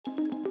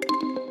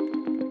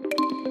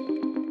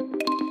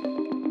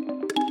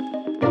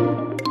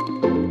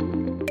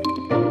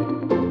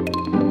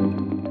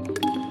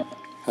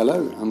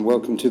Hello and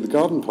welcome to the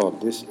GardenPod.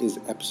 This is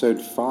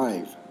episode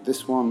 5.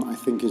 This one I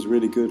think is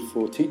really good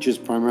for teachers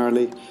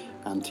primarily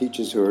and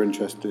teachers who are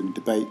interested in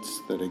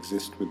debates that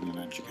exist within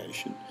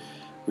education.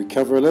 We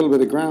cover a little bit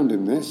of ground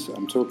in this.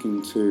 I'm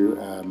talking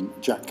to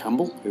Jack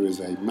Campbell, who is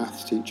a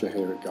maths teacher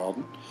here at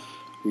Garden.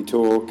 We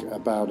talk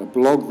about a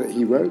blog that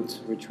he wrote,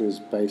 which was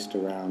based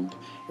around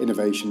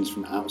innovations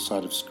from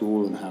outside of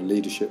school and how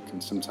leadership can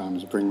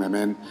sometimes bring them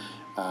in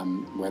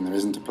when there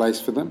isn't a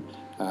place for them.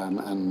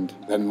 And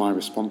then my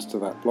response to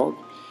that blog.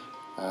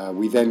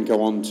 We then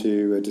go on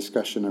to a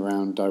discussion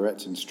around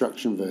direct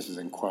instruction versus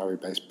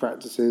inquiry-based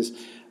practices.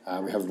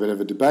 We have a bit of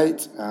a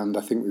debate, and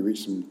I think we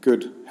reach some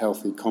good,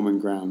 healthy, common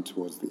ground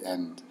towards the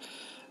end.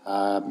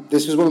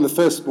 This was one of the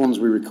first ones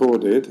we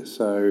recorded,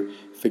 so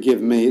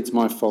forgive me, it's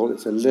my fault.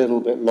 It's a little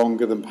bit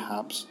longer than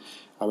perhaps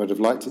I would have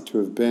liked it to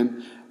have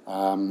been.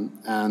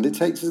 And it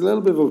takes us a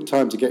little bit of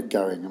time to get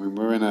going. I mean,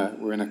 we're in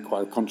a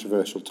quite a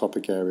controversial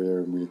topic area,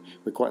 and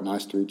we're quite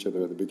nice to each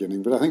other at the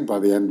beginning. But I think by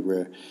the end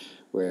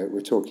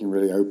we're talking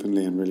really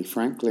openly and really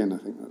frankly, and I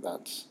think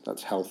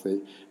that's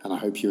healthy. And I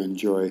hope you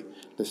enjoy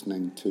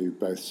listening to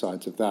both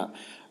sides of that.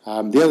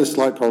 The other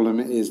slight problem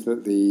is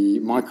that the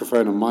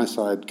microphone on my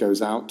side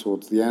goes out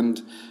towards the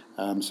end,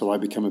 so I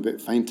become a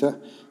bit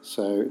fainter.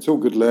 So it's all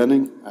good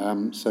learning.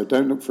 So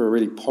don't look for a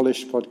really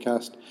polished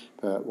podcast.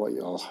 But what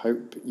I'll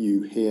hope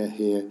you hear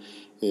here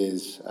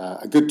is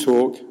a good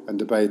talk and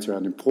debate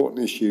around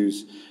important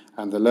issues.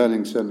 And the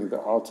learning certainly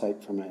that I'll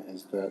take from it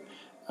is that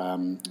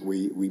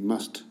we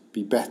must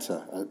be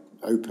better at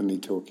openly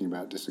talking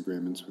about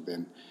disagreements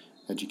within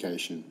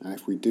education. And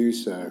if we do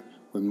so,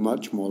 we're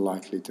much more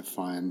likely to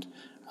find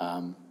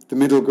the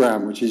middle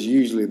ground, which is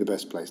usually the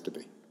best place to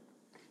be.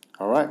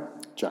 All right,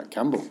 Jack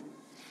Campbell.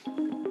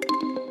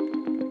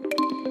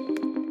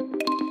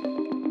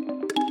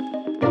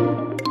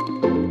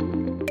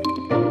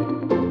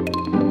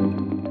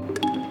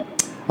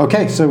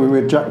 Okay, so we're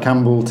with Jack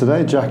Campbell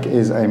today. Jack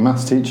is a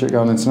maths teacher at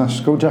Garden International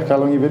School. Jack, how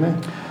long have you been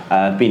here?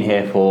 I've been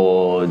here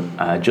for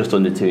just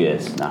under 2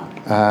 years now.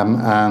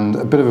 And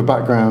a bit of a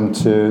background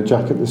to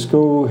Jack at the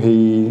school.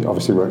 He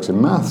obviously works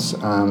in maths,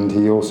 and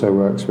he also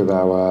works with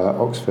our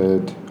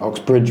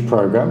Oxbridge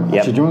programme. Yep.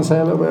 Actually, do you want to say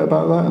a little bit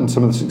about that and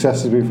some of the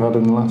successes we've had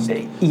in the last?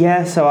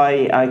 Yeah, so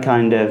I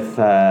kind of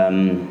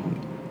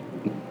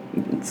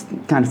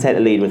take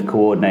the lead with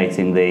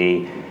coordinating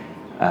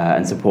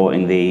and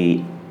supporting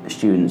the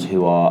students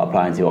who are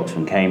applying to Oxford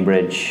and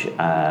Cambridge.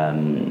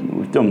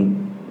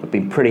 I've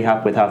been pretty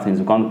happy with how things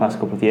have gone the past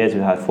couple of years.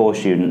 We've had 4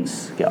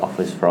 students get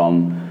offers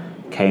from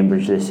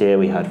Cambridge this year.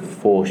 We had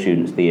 4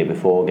 students the year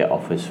before get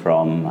offers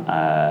from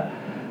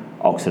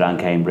Oxford and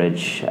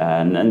Cambridge,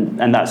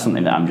 and that's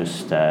something that I'm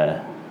just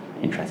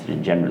interested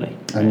in generally.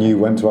 And you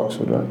went to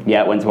Oxford, right?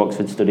 Yeah, I went to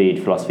Oxford,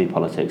 studied philosophy,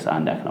 politics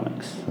and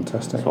economics.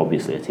 Fantastic. So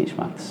obviously I teach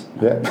maths.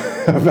 Yeah,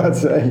 I'm about to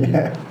say,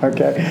 yeah,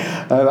 okay.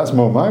 That's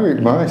more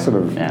my sort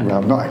of,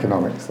 well, not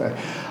economics though.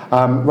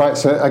 Right,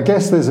 so I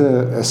guess there's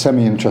a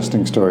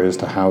semi-interesting story as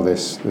to how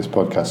this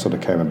podcast sort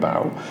of came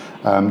about.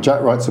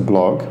 Jack writes a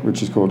blog,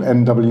 which is called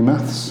NW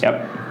Maths,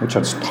 Yep. which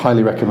I'd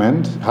highly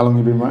recommend. How long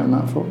have you been writing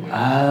that for?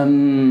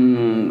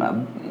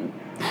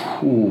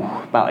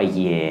 About a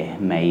year,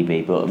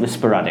 maybe, but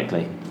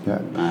sporadically.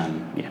 Yeah.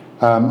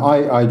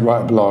 I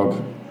write a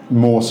blog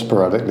more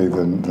sporadically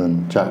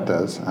than Jack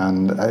does,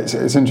 and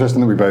it's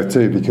interesting that we both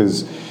do,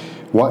 because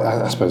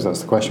I suppose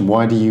that's the question.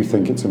 Why do you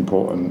think it's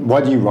important? Why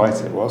do you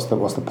write it? What's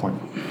the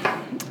point?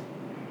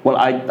 Well,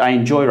 I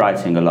enjoy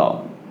writing a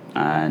lot,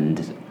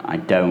 and I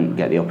don't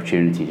get the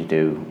opportunity to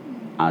do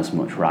as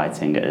much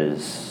writing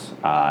as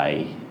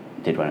I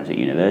did when I was at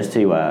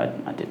university, where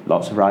I did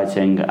lots of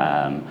writing.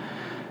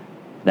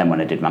 Then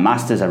when I did my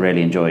masters, I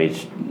really enjoyed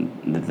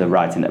the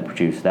writing that I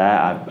produced there.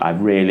 I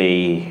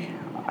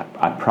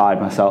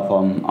pride myself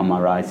on my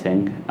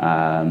writing,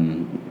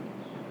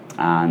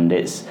 and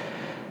it's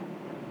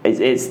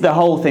the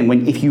whole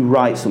thing. If you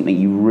write something,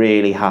 you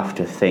really have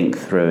to think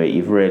through it.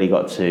 You've really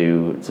got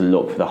to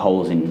look for the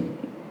holes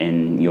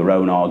in your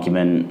own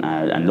argument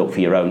and look for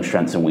your own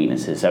strengths and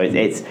weaknesses. So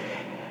it's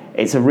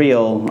a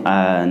real,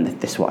 and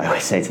this is what I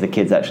always say to the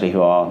kids actually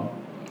who are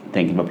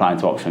thinking of applying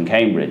to Oxford and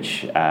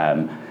Cambridge.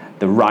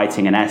 The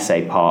writing an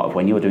essay part of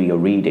when you're doing your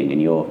reading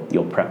and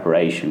your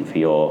preparation for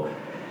your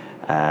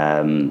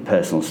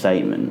personal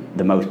statement,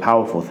 the most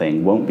powerful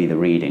thing won't be the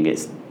reading,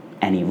 it's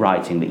any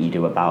writing that you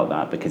do about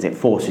that, because it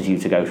forces you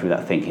to go through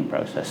that thinking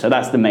process. So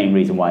that's the main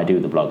reason why I do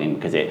the blogging,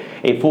 because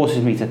it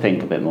forces me to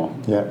think a bit more.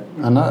 Yeah,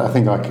 and I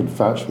think I could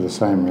vouch for the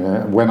same.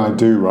 When I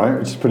do write,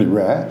 which is pretty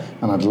rare,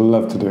 and I'd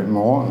love to do it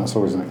more, and that's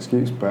always an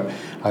excuse, but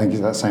I think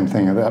it's that same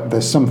thing.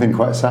 There's something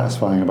quite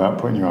satisfying about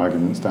putting your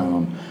arguments down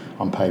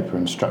on paper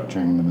and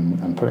structuring them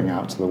and putting it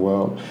out to the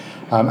world.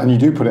 And you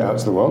do put it out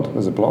to the world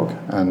as a blog,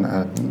 and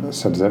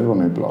so does everyone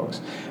who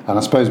blogs. And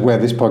I suppose where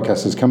this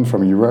podcast has come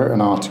from, you wrote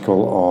an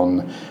article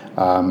on,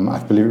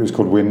 I believe it was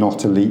called "We're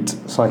Not Elite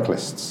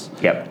Cyclists."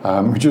 Yep.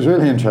 Which was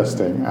really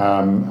interesting.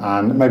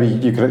 And maybe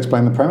you could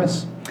explain the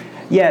premise?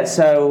 Yeah,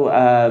 so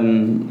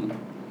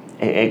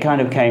it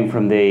kind of came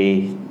from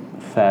the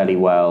fairly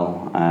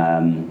well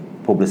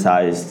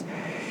publicised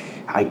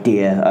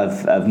idea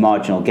of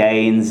marginal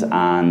gains,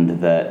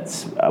 and that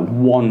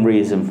one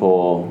reason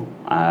for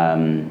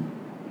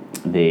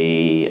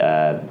the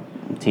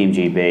Team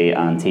GB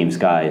and Team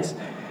Sky's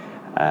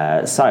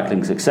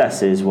cycling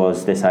successes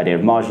was this idea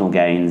of marginal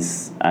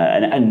gains,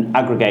 an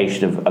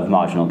aggregation of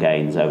marginal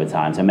gains over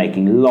time. So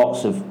making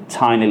lots of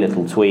tiny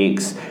little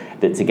tweaks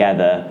that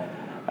together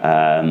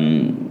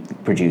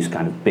produce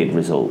kind of big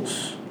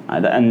results.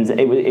 And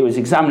it was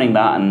examining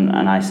that,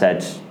 and I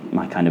said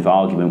my kind of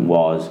argument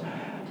was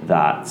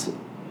that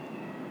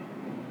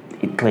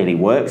it clearly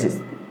works. It's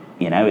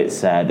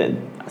that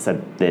I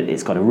said that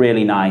it's got a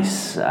really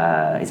nice.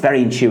 It's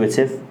very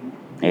intuitive.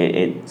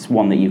 It's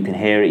one that you can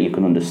hear it, you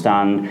can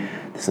understand.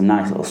 There's some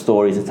nice little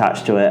stories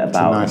attached to it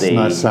about it's a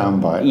nice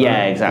soundbite.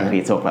 Yeah, exactly.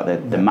 Yeah. You talk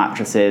about the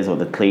mattresses or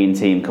the clean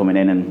team coming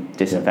in and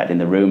disinfecting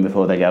the room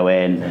before they go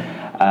in.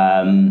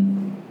 Yeah.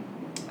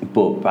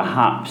 But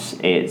perhaps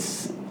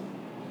it's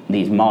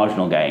these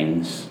marginal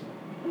gains.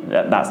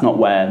 That's not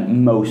where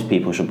most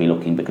people should be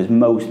looking, because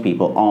most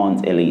people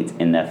aren't elite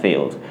in their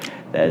field.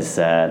 There's,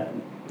 I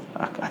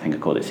think I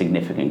call it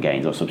significant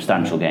gains or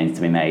substantial gains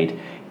to be made,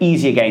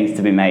 easier gains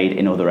to be made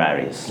in other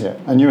areas. Yeah,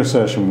 and your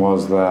assertion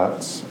was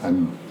that,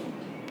 and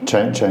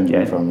change me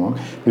if I'm wrong,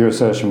 your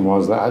assertion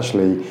was that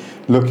actually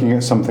looking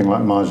at something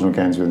like marginal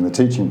gains within the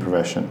teaching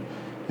profession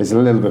is a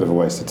little bit of a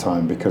waste of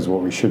time, because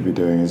what we should be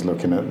doing is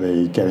looking at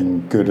the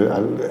getting good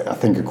at, I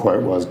think a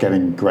quote was,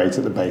 getting great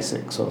at the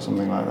basics or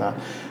something like that,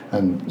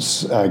 and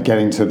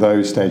getting to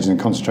those stages and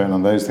concentrating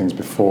on those things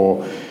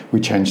before we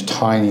change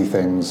tiny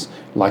things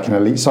like an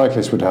elite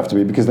cyclist would have to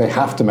be, because they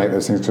have to make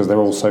those things because they're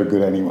all so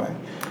good anyway.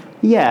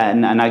 Yeah,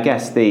 and I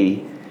guess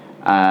if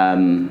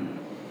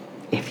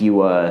you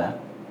were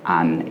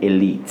an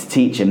elite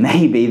teacher,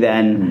 maybe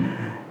then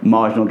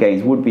marginal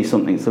gains would be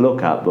something to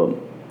look at. But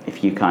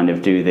if you kind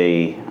of do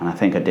and I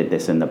think I did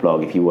this in the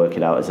blog, if you work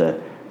it out as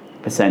a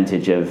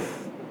percentage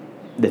of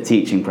the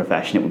teaching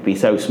profession, it would be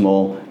so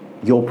small.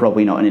 You're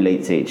probably not an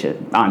elite teacher.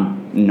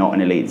 I'm not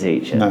an elite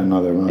teacher. No,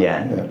 neither am I.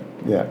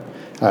 Yeah.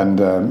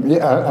 And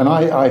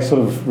I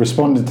sort of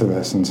responded to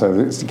this, and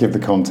so to give the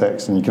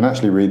context, and you can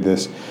actually read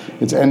this.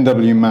 It's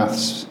NW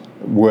Maths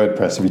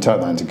WordPress. If you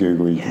type that into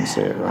Google, you can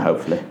see it, right?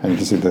 Hopefully. And you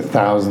can see the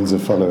thousands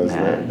of followers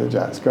that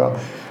Jack's got,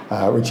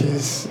 which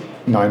is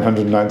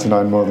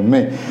 999 more than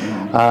me.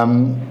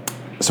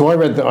 So I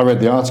read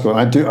the article,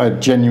 and I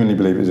genuinely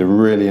believe it was a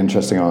really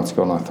interesting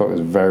article, and I thought it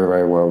was very,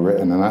 very well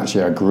written, and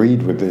actually I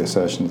agreed with the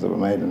assertions that were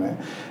made in it,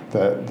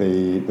 that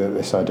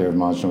this idea of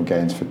marginal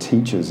gains for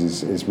teachers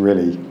is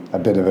really a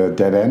bit of a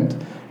dead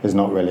end, is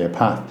not really a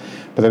path.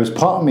 But there was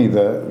part of me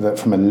that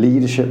from a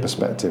leadership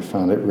perspective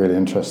found it really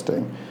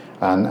interesting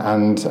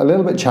and a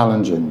little bit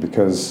challenging,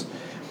 because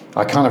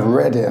I kind of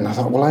read it and I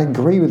thought, well, I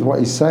agree with what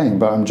he's saying,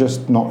 but I'm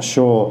just not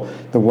sure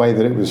the way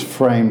that it was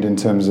framed in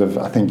terms of,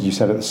 I think you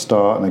said at the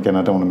start, and again,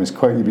 I don't want to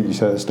misquote you, but you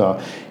said at the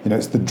start,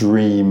 it's the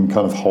dream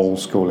kind of whole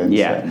school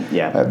insight.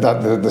 Yeah.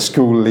 That the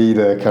school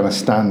leader kind of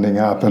standing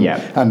up.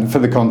 And for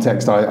the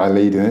context, I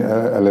lead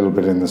a little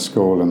bit in the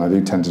school, and I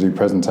do tend to do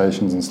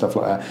presentations and stuff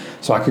like that.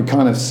 So I could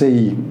kind of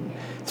see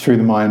through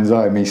the mind's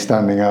eye me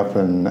standing up,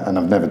 and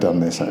I've never done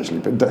this actually,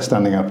 but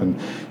standing up and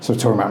sort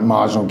of talking about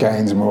marginal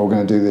gains, and we're all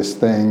going to do these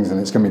things and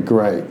it's going to be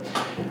great.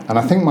 And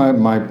I think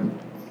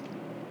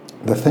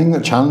the thing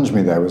that challenged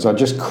me there was I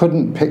just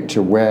couldn't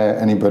picture where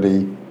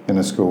anybody in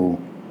a school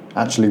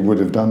actually would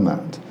have done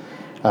that.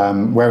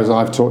 Whereas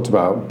I've talked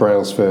about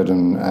Brailsford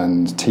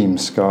and Team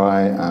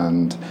Sky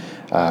and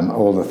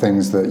all the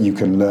things that you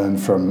can learn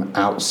from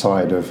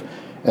outside of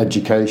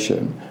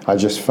education, I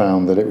just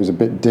found that it was a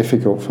bit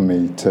difficult for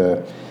me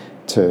to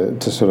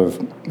sort of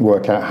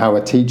work out how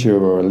a teacher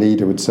or a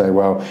leader would say,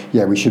 well,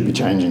 yeah, we should be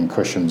changing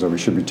cushions, or we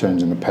should be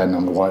changing the pen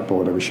on the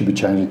whiteboard, or we should be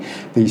changing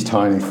these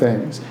tiny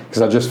things,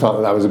 because I just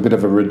felt that was a bit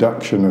of a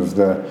reduction of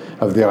the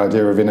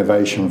idea of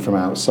innovation from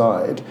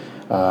outside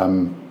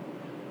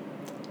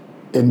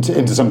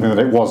into something that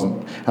it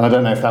wasn't. And I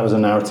don't know if that was a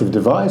narrative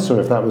device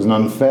or if that was an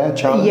unfair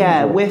challenge.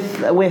 Yeah,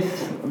 with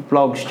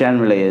blogs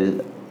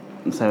generally.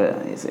 So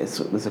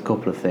there's a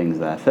couple of things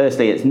there.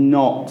 Firstly, it's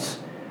not.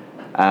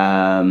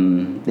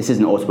 This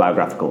isn't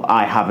autobiographical.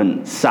 I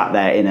haven't sat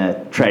there in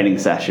a training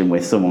session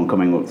with someone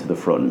coming up to the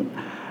front.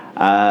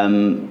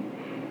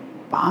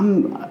 But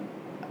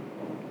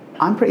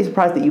I'm pretty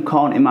surprised that you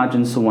can't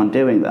imagine someone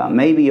doing that.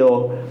 Maybe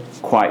you're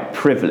quite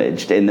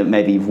privileged in that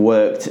maybe you've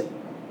worked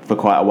for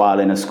quite a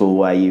while in a school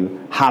where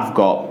you have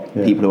got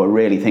people who are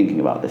really thinking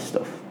about this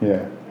stuff.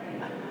 Yeah.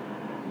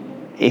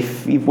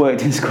 If you've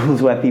worked in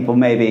schools where people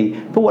maybe,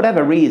 for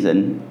whatever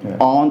reason,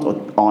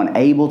 aren't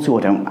able to or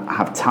don't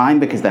have time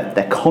because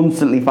they're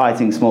constantly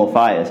fighting small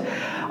fires,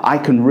 I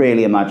can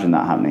really imagine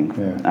that happening.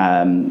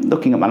 Yeah.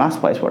 Looking at my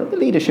last place, where the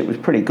leadership was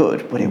pretty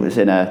good, but it was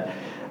in a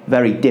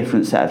very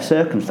different set of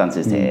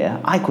circumstances to here,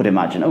 I could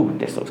imagine,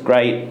 this looks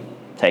great,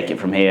 take it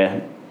from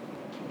here,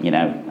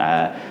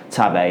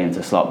 tab A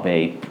into slot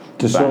B.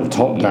 Just sort of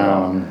top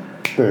down.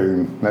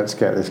 Boom, let's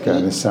get this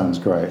going, this sounds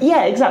great.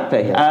 Yeah,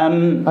 exactly.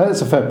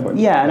 That's a fair point.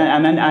 Yeah,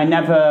 and I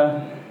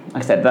never,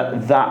 like I said,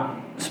 that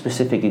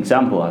specific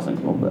example hasn't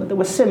come up, but there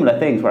were similar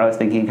things where I was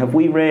thinking, have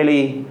we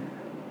really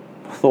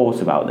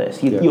thought about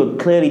this? You're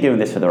clearly doing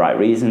this for the right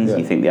reasons.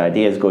 You think the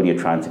idea is good, you're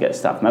trying to get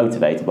staff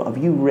motivated, but have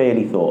you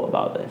really thought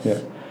about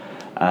this?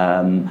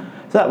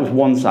 So that was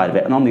one side of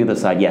it, and on the other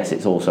side, yes,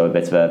 it's also a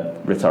bit of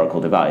a rhetorical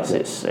device.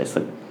 It's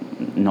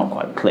not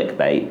quite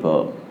clickbait,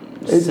 but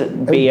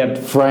it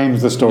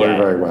frames the story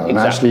very well. And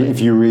actually,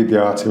 if you read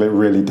the article, it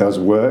really does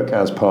work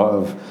as part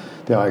of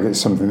the article. It's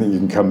something that you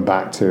can come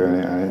back to,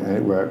 and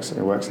it works.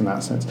 It works in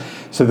that sense.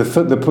 So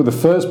the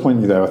first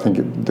point there, I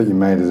think that you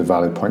made is a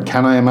valid point.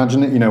 Can I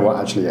imagine it? You know what?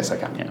 Actually, yes, I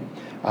can. Yeah.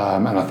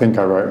 And I think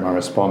I wrote in my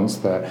response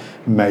that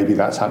maybe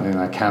that's happening.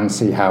 I can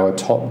see how a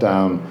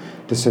top-down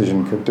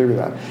decision could do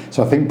that.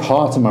 So I think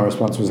part of my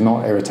response was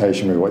not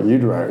irritation with what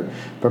you'd wrote,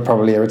 but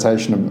probably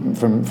irritation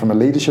from a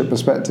leadership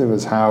perspective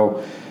as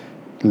how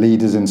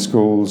leaders in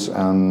schools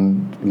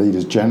and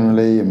leaders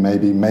generally, and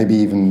maybe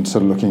even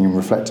sort of looking and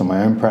reflecting on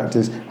my own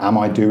practice, am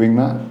I doing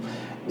that?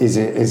 Is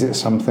it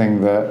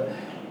something that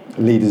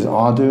leaders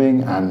are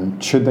doing,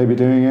 and should they be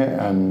doing it?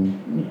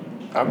 And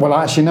well,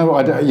 actually, no.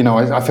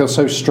 I feel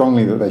so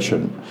strongly that they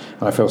shouldn't,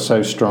 and I feel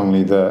so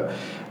strongly that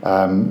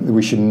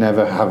we should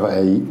never have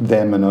a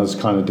them and us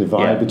kind of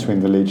divide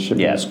between the leadership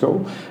in the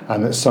school,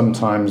 and that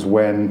sometimes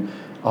when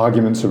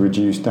arguments are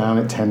reduced down,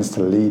 it tends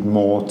to lead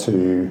more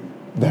to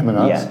them and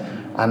us.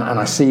 And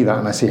I see that,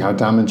 and I see how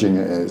damaging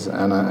it is,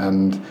 and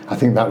I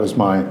think that was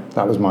my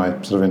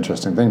sort of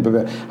interesting thing.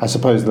 But I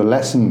suppose the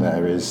lesson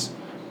there is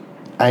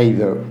A,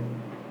 that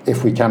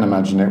if we can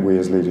imagine it, we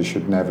as leaders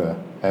should never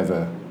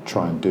ever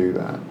try and do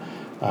that.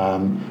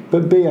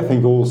 But B, I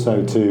think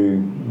also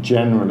to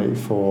generally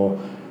for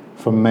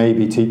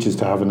maybe teachers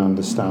to have an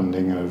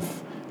understanding of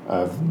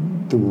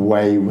the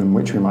way in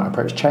which we might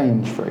approach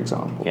change, for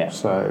example.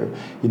 So,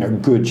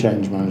 good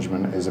change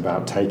management is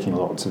about taking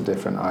lots of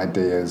different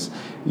ideas,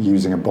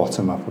 using a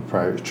bottom-up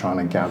approach, trying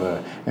to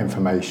gather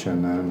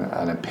information and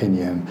an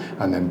opinion,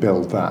 and then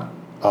build that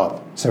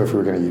up. So if we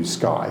were going to use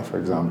Sky, for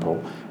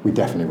example, we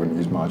definitely wouldn't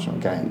use marginal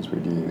gains.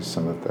 We'd use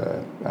some of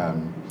the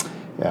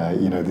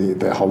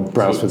the whole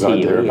Brailsford's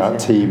idea about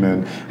team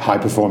and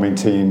high-performing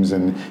teams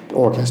and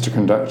orchestra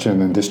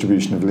conduction and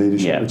distribution of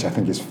leadership, which I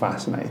think is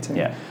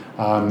fascinating.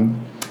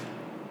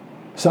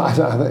 So I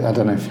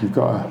don't know if you've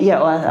got a...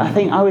 Yeah, well, I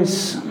think I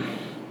was...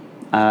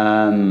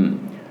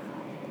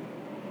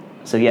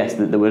 so yes,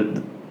 there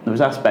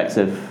was aspects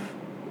of...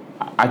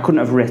 I couldn't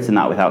have written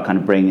that without kind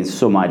of bringing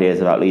some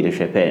ideas about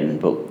leadership in,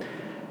 but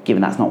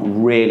given that's not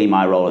really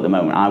my role at the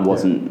moment, I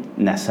wasn't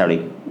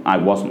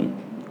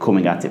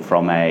coming at it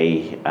from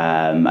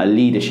a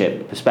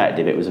leadership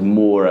perspective. It was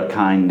more a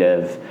kind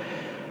of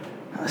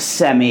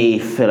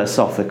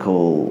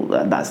semi-philosophical,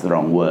 that's the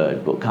wrong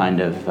word, but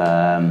kind of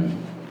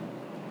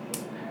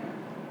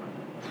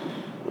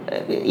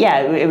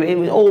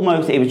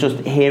it was just,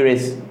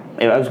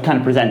 I was kind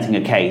of presenting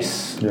a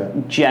case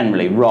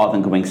generally, rather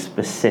than coming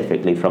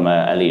specifically from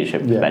a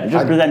leadership perspective.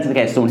 Just presenting the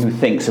case to someone who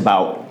thinks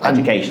about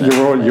education.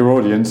 Your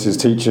audience is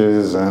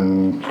teachers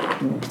and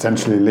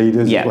potentially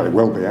leaders. Well, it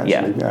will be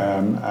actually,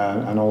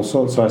 and all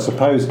sorts. So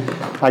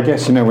I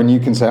guess when you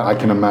can say, I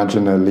can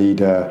imagine a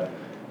leader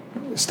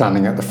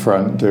standing at the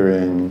front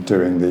doing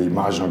the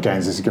marginal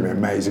gains. This is going to be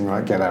amazing,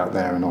 right? Get out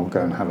there and all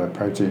go and have a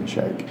protein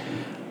shake.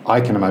 I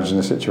can imagine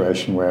a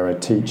situation where a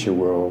teacher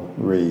will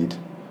read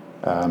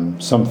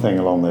something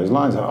along those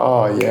lines.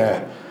 Our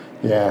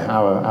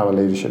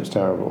leadership's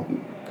terrible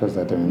because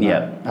they're doing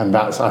that. And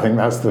I think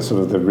that's the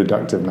sort of the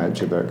reductive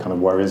nature that kind of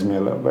worries me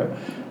a little bit.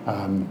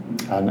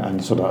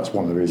 And so that's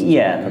one of the reasons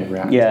why I kind of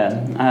react.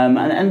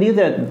 And the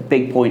other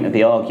big point of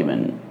the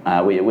argument,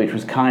 which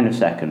was kind of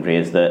secondary,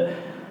 is that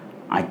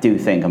I do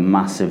think a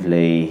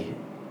massively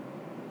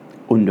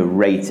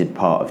underrated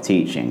part of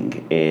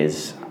teaching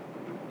is,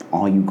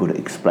 are you good at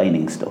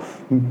explaining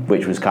stuff?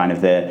 Which was kind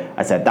of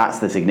I said that's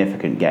the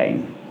significant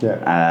gain.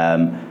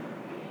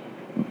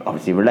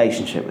 Obviously,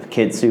 relationship with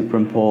kids super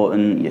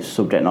important. Your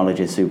subject knowledge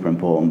is super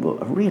important,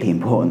 but a really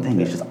important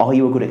thing is just, are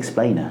you a good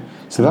explainer?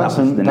 So that's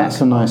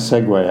a nice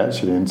segue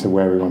actually into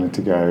where we wanted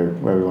to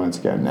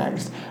go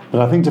next. But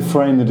I think to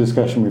frame the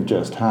discussion we've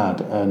just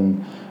had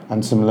and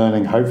some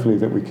learning, hopefully,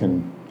 that we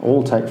can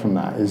all take from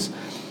that is,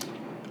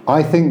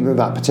 I think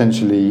that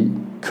potentially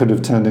could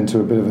have turned into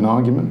a bit of an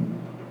argument.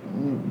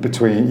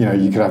 Between,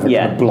 you could have a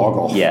kind of blog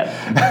off.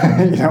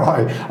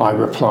 I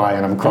reply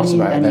and I'm cross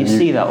about it. And you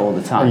see that all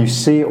the time. And you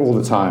see it all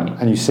the time.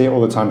 And you see it all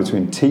the time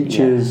between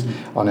teachers,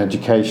 on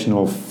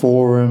educational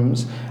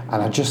forums.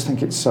 And I just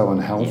think it's so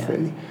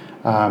unhealthy.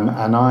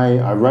 And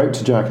I wrote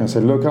to Jack and I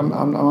said, look,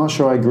 I'm not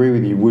sure I agree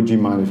with you. Would you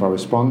mind if I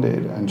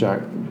responded? And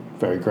Jack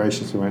very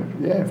graciously went,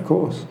 yeah, of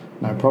course,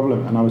 no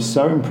problem. And I was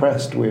so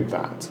impressed with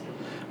that.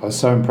 I was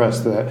so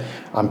impressed that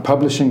I'm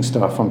publishing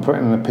stuff, I'm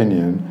putting an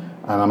opinion,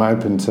 and I'm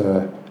open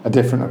to a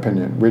different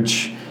opinion,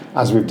 which,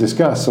 as we've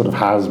discussed, sort of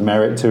has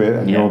merit to it,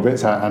 and your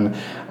bits, and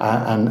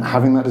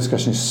having that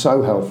discussion is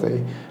so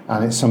healthy,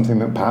 and it's something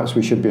that perhaps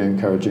we should be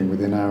encouraging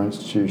within our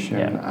institution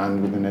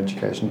and within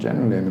education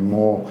generally. And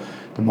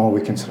the more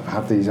we can sort of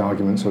have these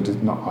arguments, or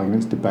not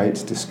arguments,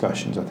 debates,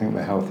 discussions, I think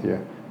the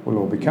healthier will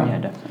all become. Yeah,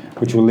 definitely.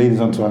 Which will lead us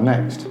on to our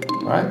next,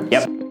 right?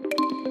 Yep.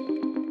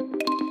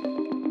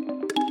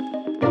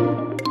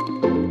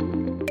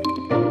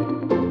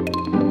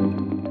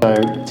 So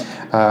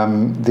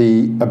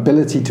the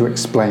ability to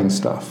explain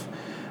stuff.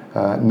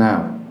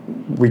 Now,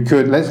 we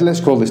could let's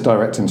call this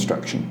direct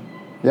instruction,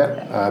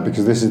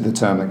 because this is the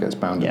term that gets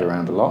bounded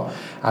around a lot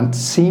and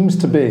seems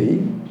to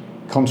be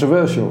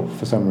controversial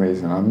for some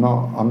reason. I'm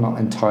not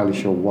entirely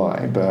sure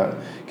why, but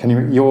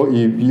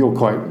you're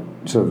quite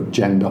sort of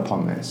genned up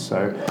on this.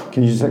 So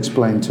can you just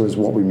explain to us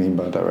what we mean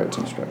by direct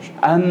instruction?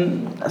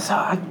 So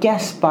I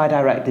guess by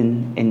direct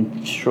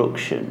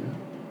instruction,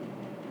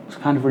 to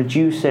kind of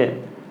reduce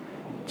it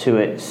to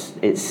its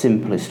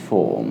simplest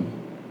form,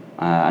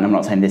 and I'm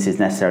not saying this is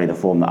necessarily the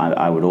form that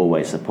I would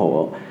always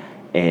support.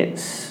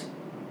 It's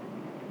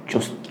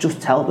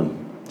just tell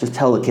them, just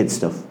tell the kids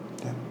stuff.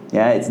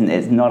 Yeah, it's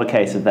not a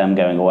case of them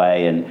going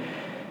away and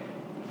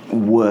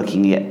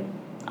working it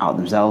out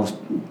themselves.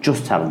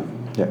 Just tell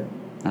them. Yeah.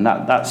 And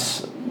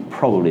that's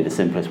probably the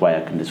simplest way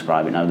I can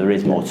describe it. Now, there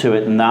is more to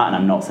it than that, and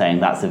I'm not saying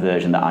that's the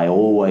version that I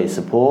always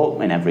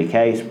support in every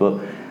case, but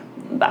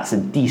that's a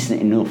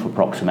decent enough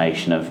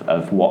approximation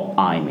of what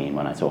I mean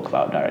when I talk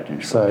about direct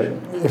instruction.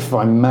 So, if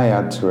I may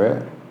add to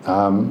it,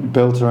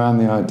 built around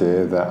the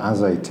idea that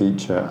as a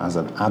teacher, as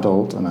an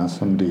adult, and as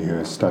somebody who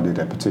has studied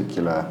a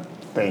particular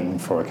thing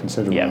for a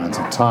considerable amount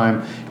of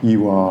time,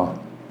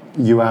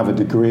 you have a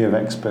degree of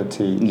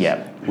expertise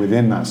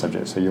within that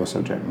subject. So your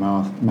subject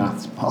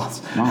maths,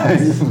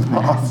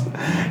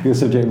 your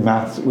subject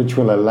maths, which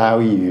will allow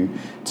you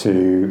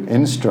to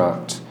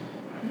instruct,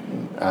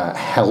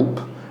 help,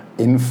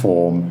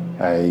 inform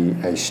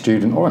a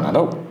student or an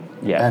adult,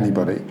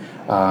 anybody,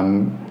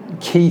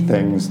 key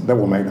things that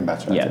will make them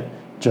better at it.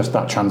 Just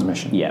that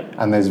transmission.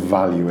 And there's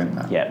value in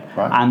that.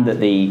 Right? And that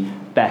the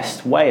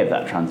best way of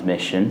that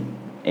transmission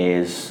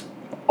is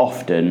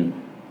often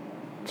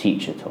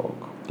teacher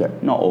talk.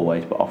 Not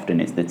always, but often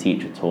it's the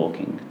teacher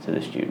talking to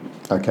the student.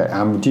 Okay,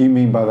 do you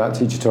mean by that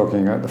teacher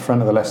talking at the front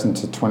of the lesson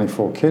to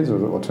 24 kids or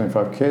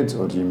 25 kids,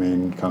 or do you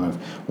mean kind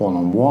of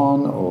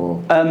one-on-one,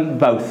 or?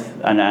 Both,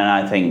 and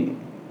I think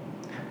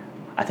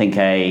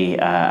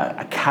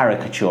a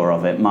caricature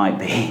of it might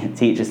be a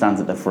teacher stands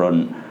at the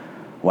front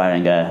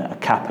wearing a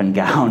cap and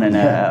gown and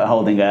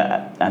holding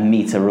a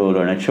metre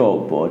ruler and a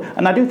chalkboard.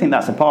 And I do think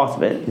that's a part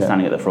of it,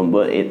 standing at the front,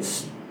 but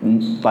it's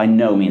by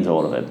no means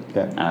all of it.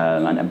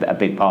 And a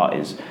big part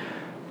is,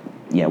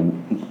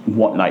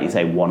 what, like you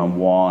say,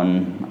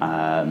 one-on-one,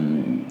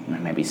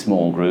 maybe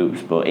small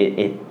groups, but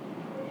it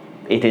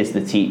is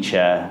the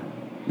teacher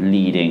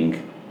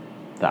leading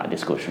that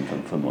discussion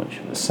for much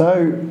of it.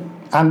 So,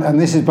 and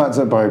this is backed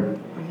up by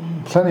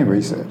plenty of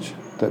research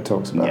that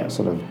talks about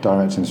sort of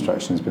direct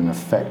instruction has been an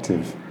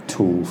effective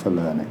tool for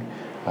learning.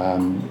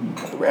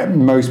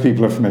 Most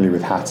people are familiar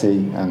with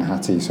Hattie, and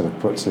Hattie sort of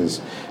puts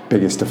his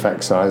biggest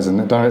effect size,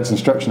 and direct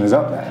instruction is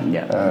up there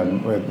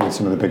with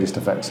some of the biggest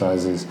effect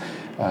sizes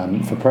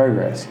for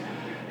progress.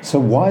 So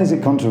why is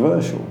it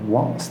controversial?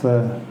 What's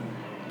the...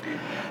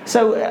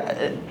 So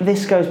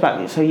this goes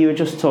back, so you were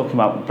just talking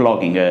about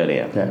blogging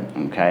earlier.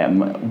 Okay,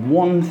 and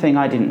one thing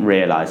I didn't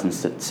realise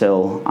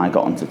until I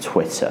got onto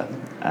Twitter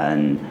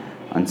and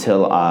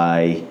until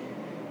I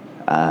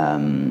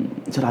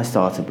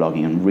started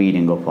blogging and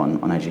reading up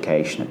on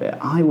education a bit,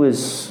 I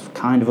was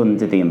kind of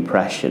under the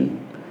impression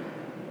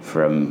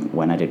from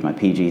when I did my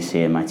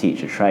PGC and my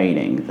teacher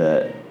training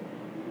that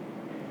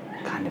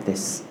kind of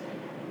this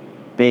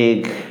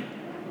big,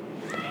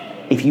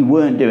 if you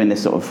weren't doing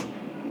this sort of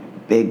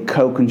big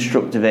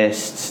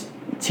co-constructivist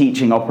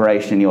teaching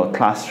operation in your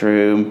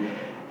classroom,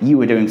 you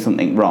were doing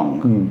something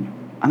wrong.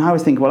 And I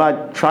was thinking, well, I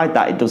tried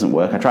that, it doesn't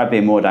work. I tried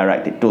being more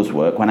direct, it does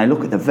work. When I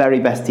look at the very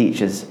best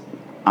teachers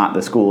at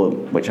the school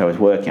which I was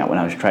working at when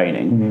I was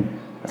training,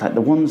 it's like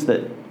the ones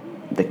that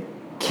the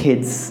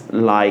kids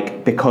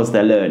like because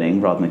they're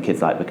learning rather than the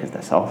kids like because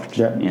they're soft.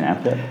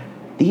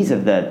 These are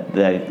the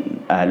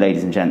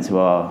ladies and gents who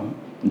are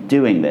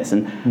doing this.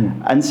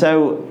 And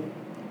so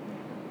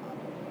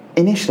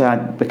initially,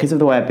 because of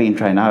the way I've been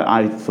trained,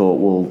 I thought,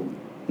 well,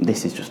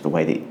 this is just the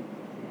way that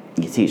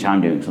you teach.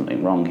 I'm doing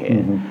something wrong here.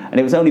 And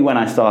it was only when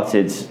I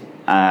started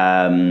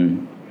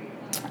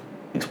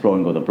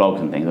exploring other blogs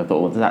and things, I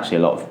thought, well, there's actually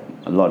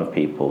a lot of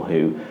people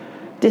who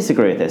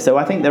disagree with this. So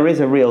I think there is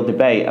a real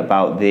debate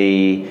about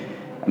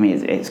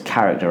it's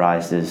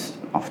characterised as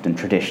often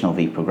traditional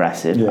v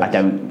progressive. I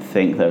don't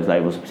think those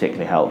labels are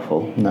particularly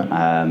helpful.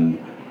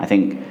 I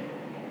think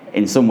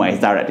in some ways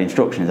direct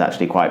instruction is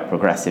actually quite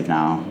progressive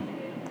now,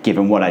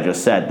 given what I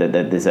just said, that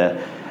there's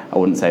I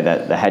wouldn't say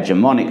that the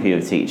hegemonic view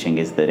of teaching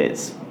is that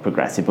it's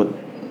progressive, but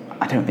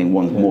I don't think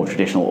one's more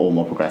traditional or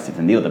more progressive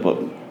than the other, but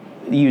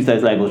use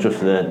those labels just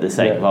for the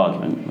sake of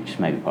argument, which is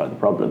maybe part of the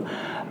problem.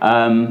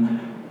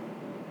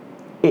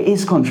 It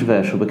is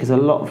controversial because a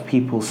lot of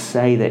people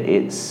say that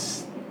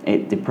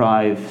it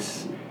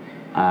deprives,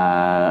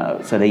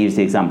 so they use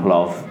the example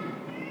of,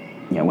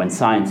 when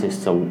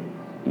scientists are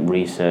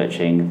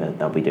researching, that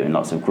they'll be doing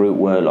lots of group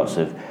work, lots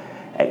of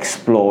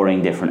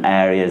exploring different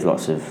areas,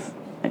 lots of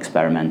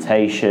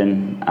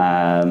experimentation.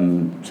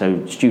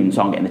 So students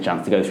aren't getting the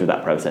chance to go through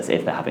that process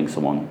if they're having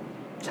someone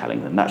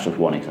telling them. That's just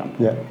one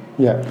example.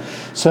 Yeah.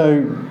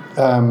 So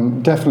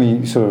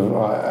definitely sort of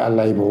a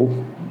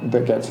label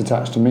that gets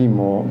attached to me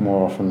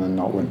more often than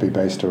not would be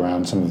based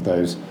around some of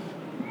those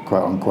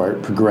quote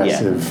unquote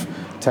progressive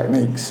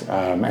techniques,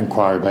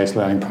 inquiry-based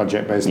learning,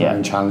 project-based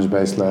learning,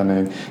 challenge-based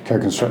learning,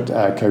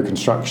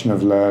 co-construction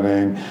of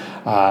learning,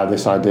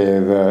 this idea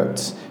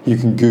that you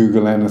can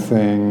Google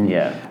anything,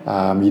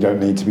 you don't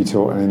need to be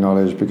taught any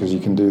knowledge because you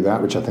can do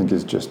that, which I think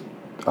is just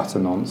utter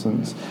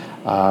nonsense,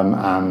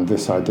 and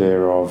this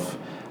idea of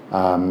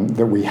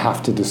that we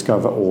have to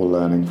discover all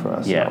learning for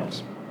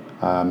ourselves.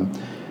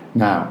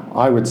 Now,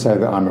 I would say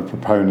that I'm a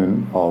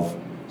proponent of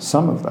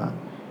some of that,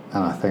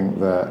 and I think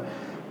that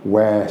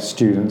where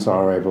students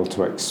are able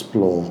to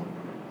explore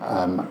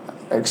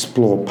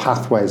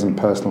pathways and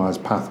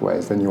personalised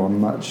pathways, then you're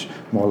much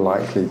more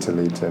likely to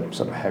lead to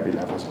sort of heavy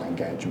levels of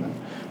engagement.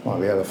 One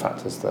of the other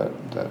factors that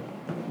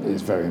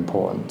is very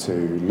important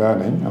to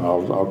learning, and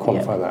I'll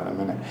qualify that in a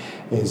minute,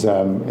 is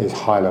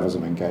high levels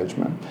of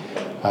engagement.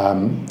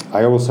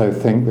 I also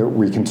think that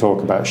we can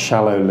talk about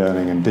shallow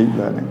learning and deep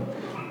learning.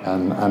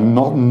 And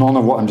none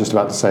of what I'm just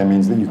about to say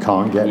means that you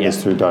can't get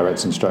this through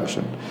direct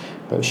instruction,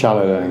 but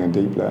shallow learning and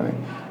deep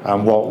learning.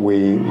 And what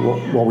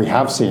we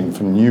have seen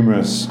from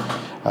numerous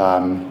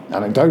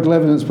anecdotal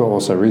evidence, but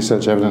also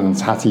research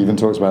evidence, Hattie even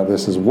talks about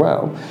this as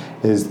well,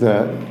 is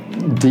that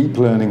deep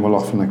learning will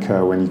often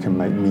occur when you can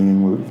make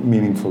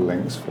meaningful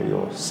links for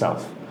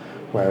yourself,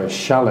 whereas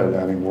shallow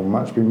learning will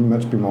much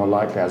be more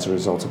likely as a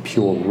result of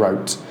pure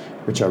rote,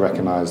 which I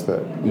recognise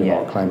that you're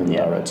not claiming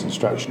direct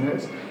instruction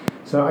is.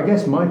 So I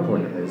guess my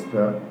point is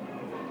that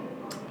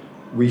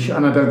we should,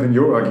 and I don't think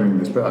you're arguing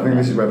this, but I think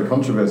this is where the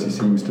controversy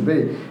seems to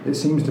be. It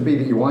seems to be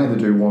that you either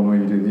do one or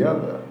you do the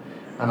other.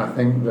 And I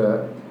think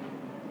that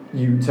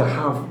to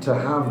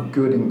have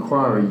good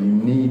inquiry, you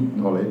need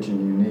knowledge and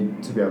you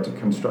need to be able to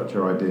construct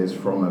your ideas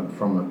from a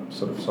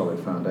sort of solid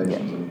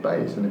foundations and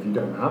base. And if you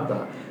don't have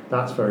that,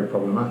 that's very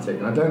problematic.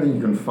 And I don't think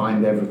you can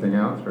find everything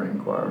out through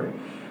inquiry.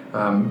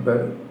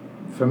 But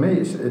for me,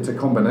 it's a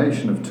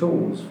combination of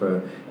tools.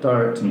 For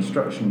direct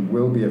instruction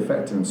will be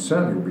effective and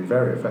certainly will be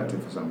very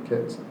effective for some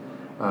kids.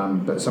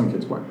 But some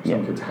kids won't.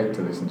 Some kids hate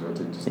to listen to a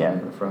teacher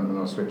standing at the front and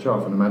they'll switch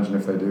off. And imagine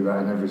if they do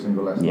that in every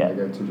single lesson they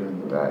go to during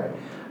the day.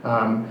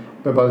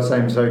 But by the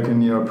same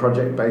token, a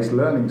project-based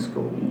learning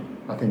school,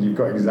 I think you've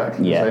got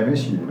exactly the same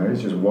issue.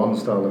 It's just one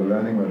style of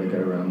learning where they go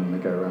around and they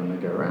go around and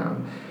they go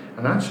around.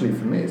 And actually,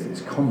 for me, it's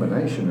this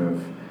combination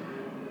of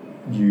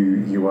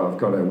you have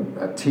got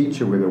a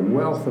teacher with a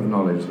wealth of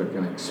knowledge that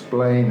can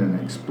explain and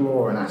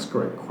explore and ask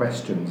great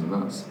questions, and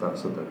that's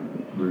at the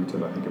root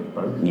of, I think, of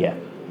both.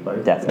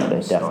 Both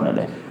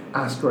definitely.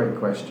 Ask great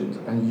questions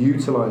and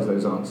utilise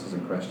those answers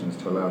and questions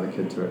to allow the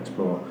kid to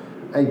explore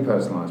a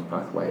personalised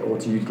pathway, or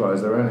to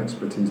utilise their own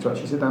expertise to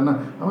actually sit down. Now,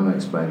 I'm going to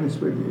explain this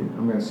with you.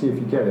 I'm going to see if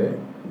you get it.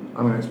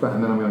 I'm going to explain,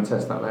 and then I'm going to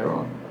test that later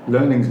on.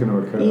 Learning's going to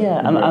occur.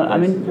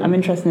 I'm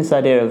interested in this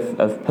idea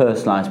of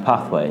personalised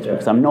pathways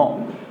because I'm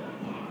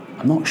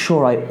not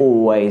sure I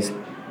always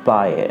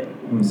buy it.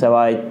 So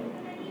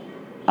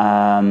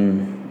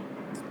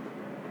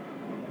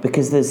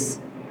because there's.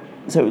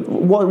 So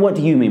what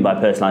do you mean by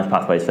personalised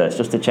pathways first,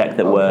 just to check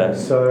that we're...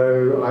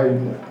 So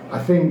I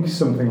think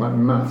something like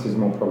maths is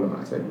more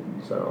problematic,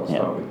 so I'll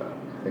start with that.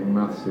 I think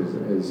maths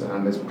is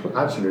and there's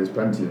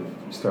plenty of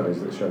studies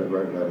that show that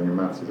rote learning in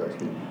maths is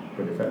actually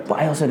pretty effective. But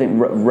I also think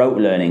rote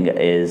learning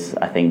is...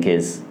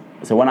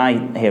 So when I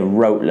hear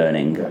rote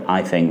learning,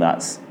 I think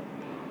that's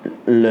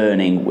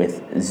learning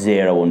with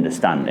zero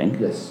understanding.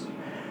 Yes.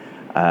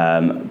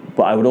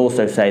 But I would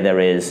also say there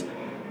is...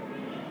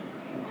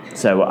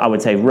 So I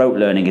would say rote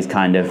learning is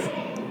kind of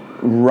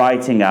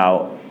writing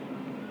out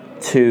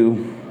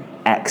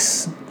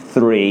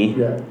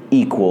 2x3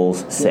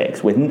 equals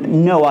 6 with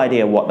no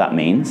idea what that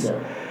means.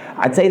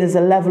 I'd say there's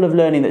a level of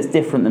learning that's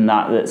different than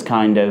that, that's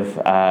kind of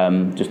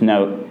just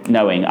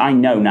knowing. I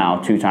know now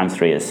 2 times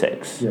 3 is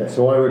 6. Yeah,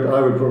 so I would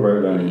put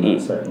rote learning in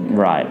that second.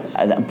 Right.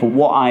 But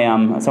what I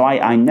am... So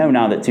I know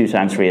now that 2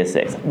 times 3 is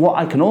 6. What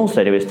I can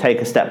also do is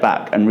take a step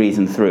back and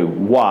reason through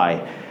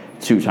why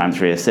 2 times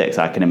 3 is 6.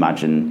 I can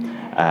imagine...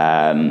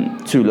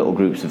 2 little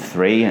groups of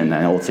 3, and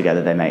then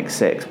altogether they make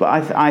 6.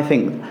 But I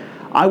think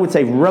I would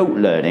say rote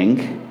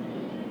learning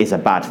is a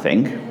bad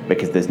thing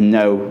because there's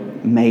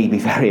maybe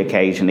very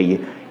occasionally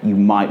you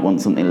might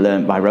want something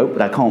learned by rote,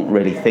 but I can't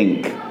really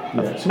think.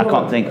 I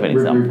can't think of an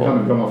example. We've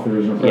kind of gone off the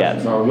original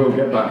question, so I will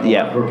get back to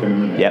that hook in a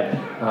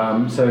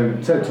minute. So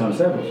times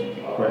tables,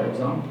 great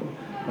example.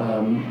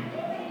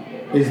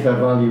 Is there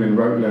value in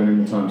rote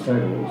learning the times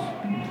tables?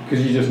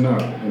 Because you just know,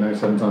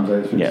 7 times 8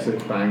 is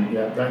 56, bang,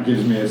 that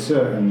gives me a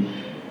certain...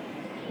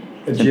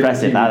 It's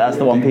impressive, that's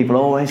the one people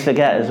always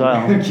forget as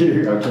well. Thank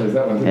you, I've chose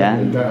that one.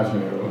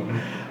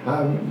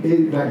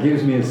 That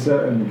gives me a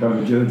certain kind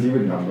of agility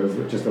with numbers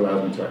that just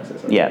allows me to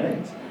access other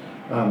things.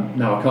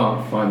 Now, I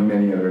can't find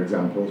many other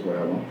examples where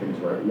I want things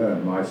rote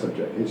learn. My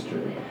subject,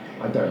 history,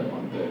 I don't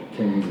want the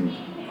kings and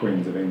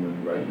queens of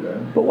England rote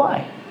learn. But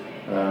why?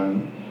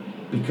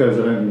 because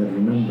I don't think they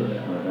remember it,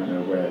 and I don't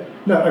know where.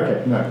 No,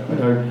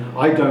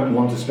 I don't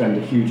want to spend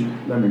a huge.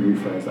 Let me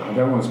rephrase that. I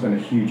don't want to spend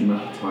a huge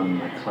amount of time in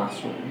my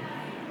classroom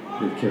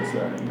with kids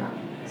learning that,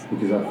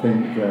 because I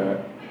think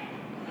that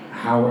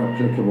how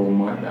applicable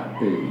might that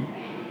be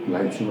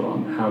later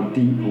on? How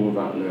deep will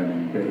that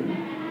learning be?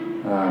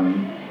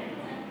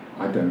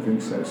 I don't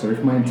think so. So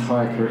if my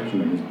entire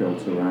curriculum is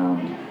built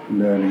around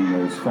learning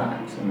those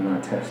facts, and then I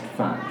test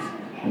facts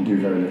and do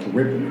very little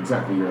with them,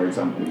 exactly your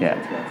example. Yeah.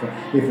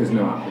 If there's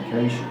no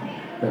application,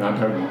 then I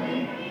don't want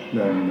them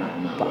learning that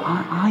in that way.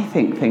 I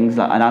think things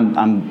like, and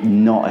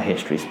I'm not a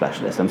history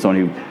specialist, I'm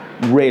someone who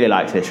really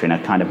likes history, and I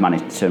kind of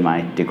managed to turn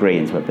my degree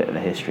into a bit of a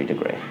history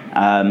degree.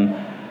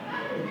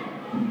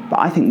 But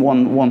I think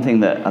one thing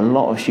that a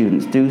lot of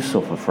students do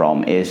suffer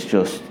from is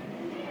just,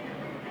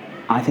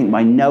 I think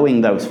by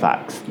knowing those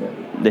facts,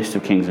 list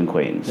of kings and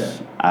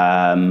queens,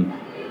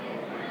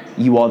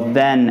 you are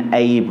then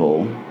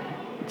able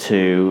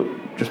to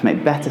just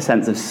make better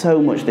sense of so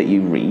much that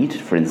you read,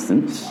 for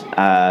instance,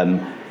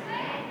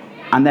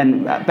 and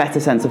then a better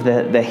sense of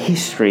the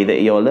history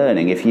that you're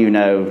learning. If you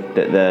know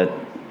that that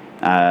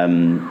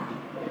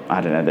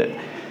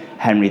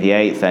Henry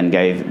VIII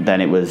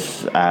then it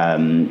was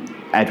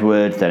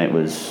Edward, then it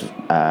was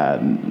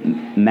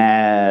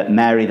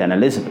Mary, then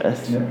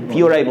Elizabeth. Yeah, if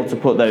you're able to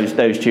put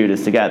those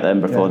Tudors together, and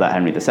before that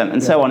Henry VII,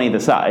 and so on either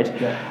side,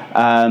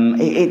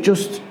 it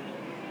just,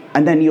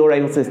 and then you're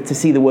able to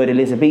see the word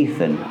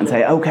Elizabethan and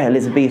say, okay,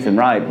 Elizabethan,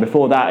 right?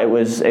 Before that it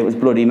was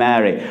Bloody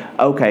Mary.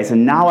 Okay, so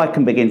now I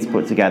can begin to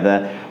put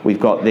together. We've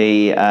got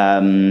the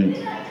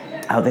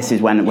this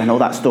is when all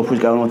that stuff was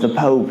going on with the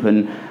Pope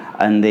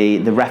and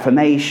the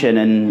Reformation,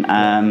 and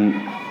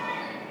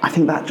I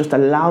think that just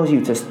allows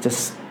you to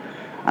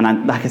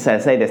and like I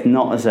said, I say this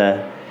not as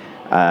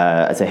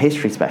a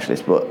history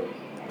specialist, but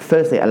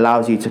firstly it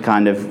allows you to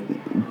kind of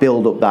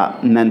build up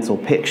that mental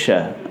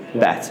picture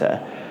better.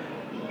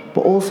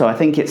 But also I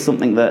think it's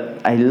something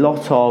that a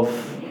lot of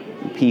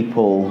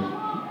people,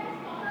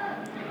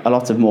 a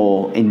lot of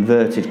more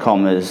inverted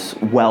commas,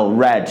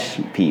 well-read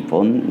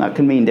people, and that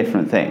can mean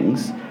different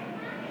things,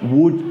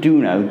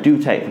 do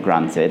take for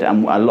granted,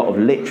 and a lot of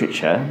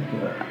literature,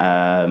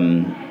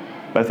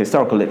 both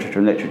historical literature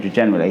and literature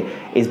generally,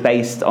 is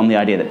based on the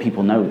idea that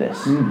people know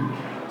this.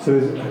 So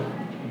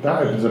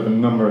that opens up a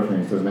number of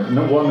things, doesn't it?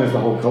 One is the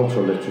whole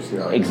cultural literacy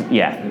argument.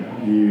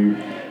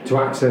 To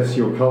access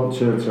your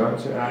culture,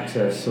 to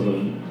access sort of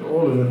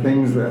all of the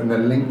things and the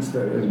links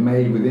that is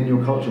made within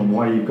your culture and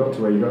why you've got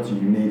to where you got to,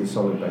 you need a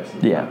solid basis.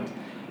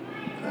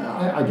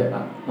 I get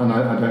that, and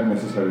I don't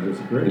necessarily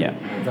disagree. In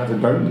fact, I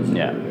don't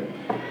disagree with it.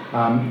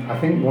 I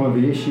think one of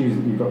the issues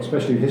that you've got,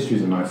 especially history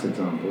is a nice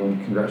example,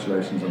 and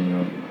congratulations on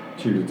your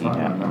Tudor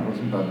timeline, that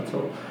wasn't bad at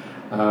all.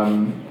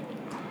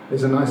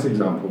 It's a nice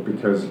example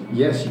because,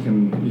 yes, you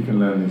can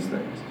learn these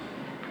things.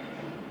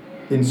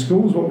 In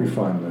schools, what we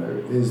find,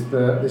 though, is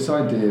this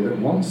idea that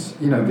once,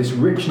 this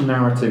rich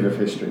narrative of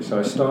history, so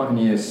I start in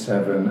year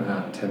 7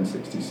 at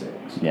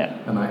 1066,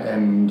 and I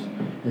end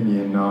in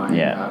year 9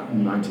 at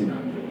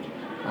 1900,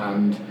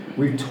 and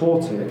we've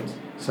taught it,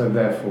 so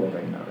therefore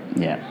they know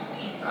it.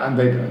 And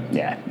they don't.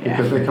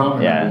 Because they can't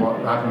remember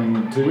what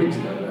happened 2 weeks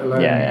ago,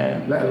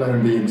 let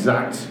alone the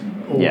exact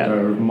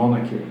order of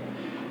monarchy.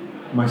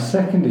 My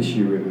second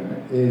issue with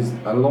it is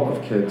a lot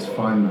of kids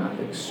find that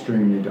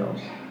extremely dull.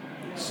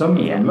 Some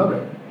of them love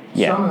it.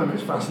 Some of them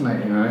it's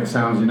fascinating, and it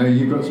sounds,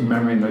 you've got some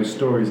memory in those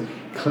stories,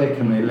 click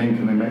and they link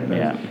and they make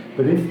those.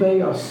 But if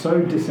they are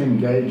so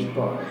disengaged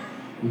by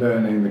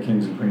learning the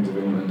kings and queens of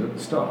England at the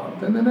start,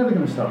 then they're never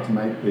going to start to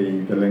make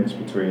the links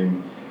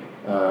between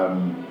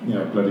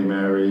Bloody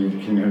Mary,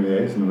 King Henry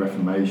VIII and the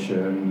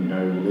Reformation,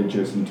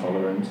 religious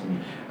intolerance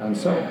and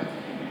so on.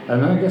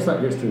 And I guess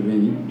that gets to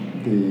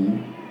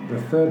the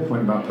third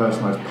point about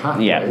personalised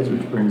pathways,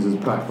 which brings us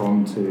back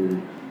onto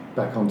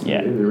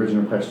the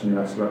original question you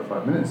asked about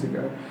 5 minutes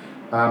ago.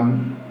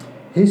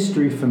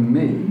 History for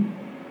me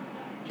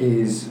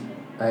is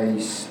a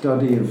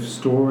study of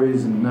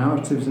stories and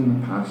narratives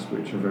in the past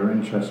which are of our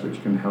interest,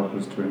 which can help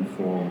us to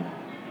inform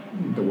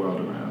the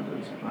world around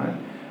us, right?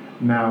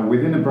 Now,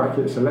 within a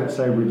bracket, so let's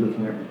say we're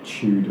looking at the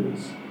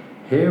Tudors.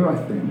 Here, I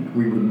think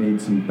we would need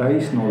some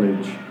base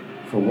knowledge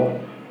for what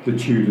the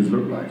Tudors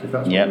look like, if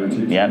that's what we're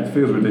teaching. It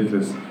feels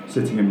ridiculous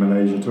sitting in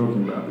Malaysia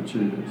talking about the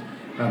Tudors.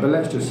 But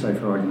let's just say,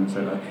 for argument's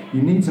sake, that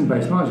you need some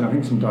base knowledge, and I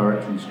think some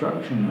direct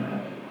instruction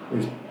there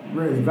is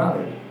really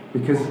valid,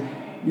 because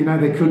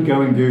they could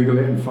go and Google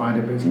it and find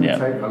it, but it's going to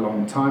take a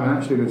long time, and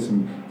actually there's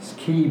some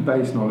key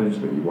base knowledge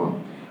that you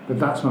want. But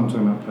that's what I'm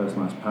talking about,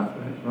 personalised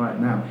pathways. Right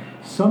now,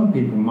 some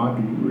people might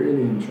be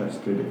really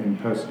interested in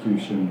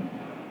persecution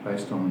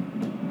based on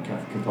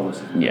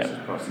Catholicism versus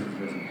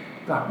Protestantism.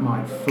 That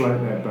might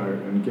float their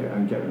boat and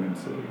get them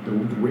into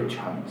the witch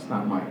hunts.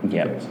 That might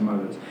get some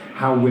others.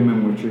 How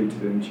women were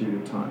treated in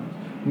Tudor times,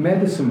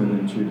 medicine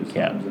within Tudor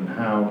times, and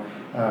how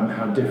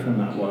different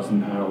that was,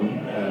 and how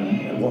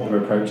what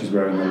their approaches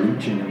were, and the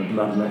leeching and the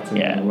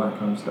bloodletting and all that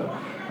kind of stuff.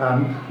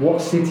 What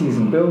cities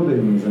and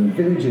buildings and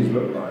villages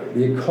look like,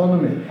 the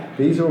economy.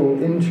 These are all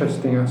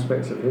interesting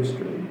aspects of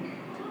history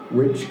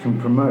which can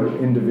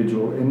promote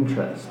individual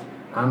interest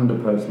and a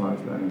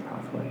personalised learning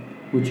pathway,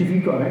 which if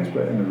you've got an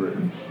expert in the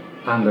room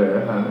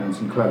and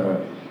some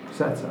clever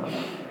setup,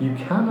 you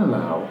can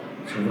allow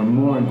sort of a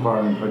more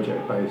inquiring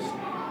project-based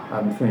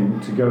thing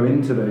to go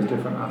into those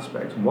different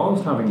aspects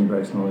whilst having your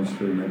base knowledge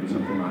through maybe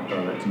something like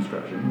direct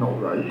instruction, not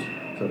rote,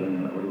 so I don't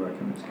think that would work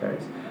in this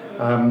case.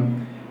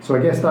 So I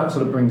guess that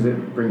sort of brings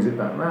it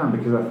back round,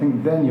 because I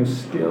think then you're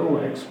still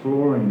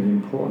exploring the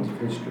importance of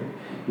history.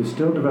 You're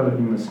still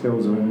developing the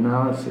skills of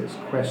analysis,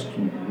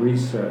 questioning,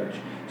 research,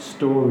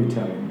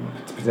 storytelling,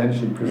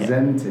 potentially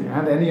presenting,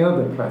 and any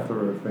other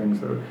plethora of things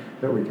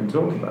that we can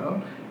talk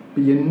about.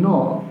 But you're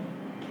not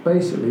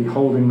basically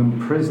holding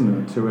them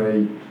prisoner to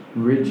a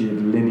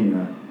rigid,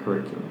 linear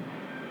curriculum.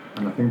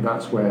 And I think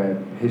that's where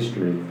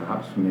history,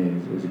 perhaps for me,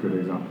 is a good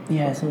example.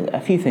 Yeah, so a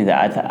few things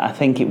that I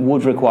think it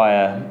would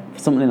require,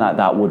 something like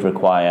that would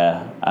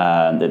require,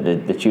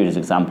 the Tudors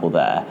example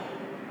there,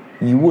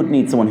 you would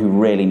need someone who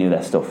really knew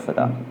their stuff for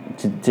that,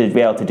 to be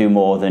able to do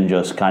more than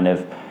just kind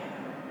of,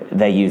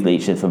 they use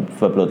leeches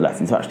for blood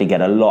lessons, to actually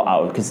get a lot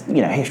out of, because,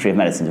 history of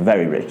medicine is a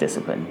very rich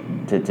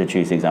discipline, to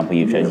choose the example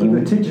you've chosen.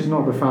 The teacher's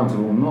not the fountain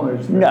of all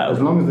knowledge. No.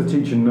 As long as the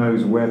teacher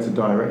knows where to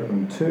direct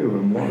them to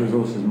and what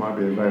resources might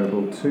be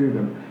available to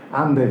them,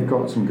 and they've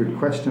got some good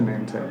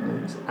questioning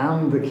techniques,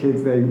 and the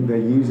kids, they're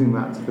using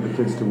that for the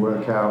kids to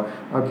work out,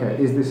 okay,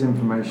 is this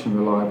information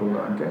reliable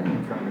that I'm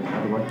getting from it?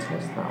 How do I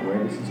test that?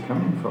 Where this is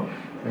coming from?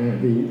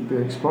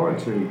 The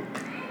exploratory.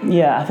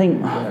 Yeah, I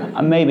think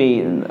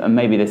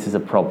maybe this is a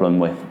problem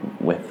with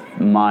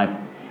my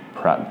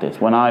practice.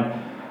 When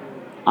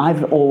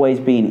I've always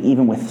been,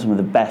 even with some of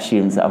the best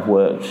students that I've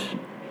worked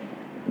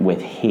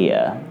with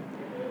here,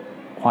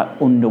 quite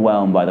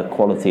underwhelmed by the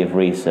quality of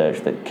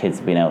research that kids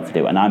have been able to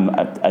do, and I'm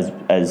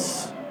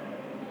as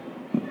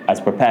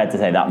prepared to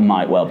say that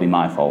might well be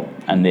my fault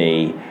and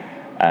the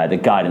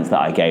guidance that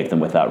I gave them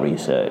with that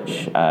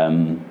research.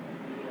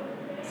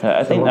 So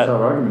I think what's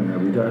our argument there?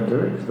 We don't do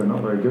it because they're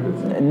not very good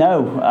at it?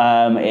 No,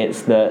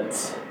 it's that.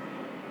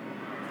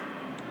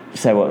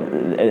 So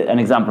an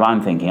example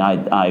I'm thinking,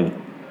 I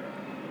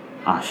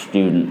asked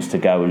students to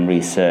go and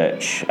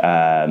research.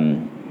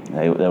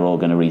 They're all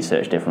going to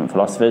research different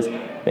philosophers.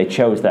 They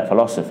chose their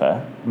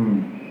philosopher.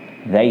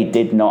 They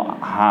did not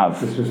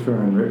have... This was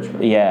for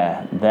enrichment.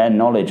 Yeah, their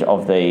knowledge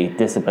of the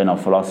discipline of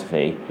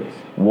philosophy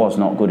was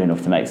not good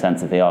enough to make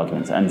sense of the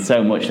arguments. And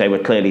so much they were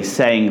clearly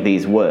saying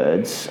these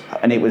words,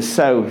 and it was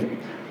so...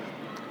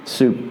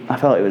 I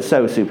felt it was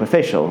so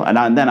superficial.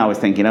 And then I was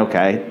thinking,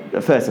 okay,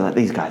 at first I was like,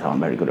 these guys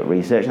aren't very good at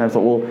research. And I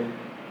thought, well,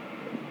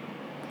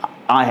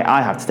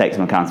 I have to take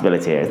some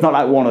accountability here. It's not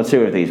like one or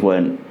two of these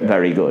weren't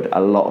very good. A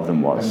lot of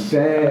them was.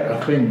 And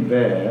I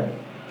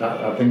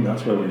think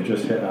that's where we've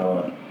just hit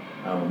our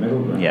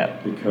middle ground. Yeah.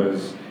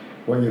 Because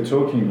what you're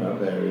talking about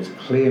there is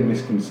clear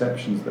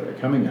misconceptions that are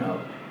coming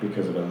out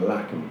because of a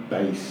lack of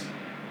base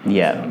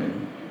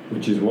understanding,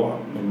 which is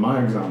what, in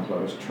my example,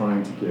 I was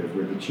trying to give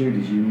with the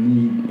tutors. You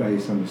need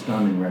base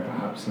understanding where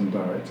perhaps some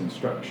direct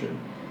instruction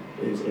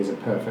is a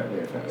perfectly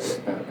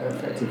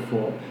effective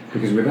form.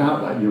 Because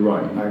without that, you're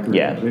right, I agree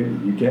completely.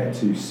 You get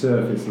to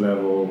surface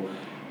level,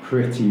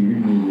 pretty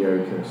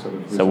mediocre sort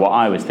of results. So what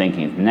I was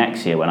thinking is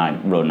next year when I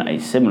run a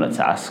similar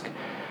task,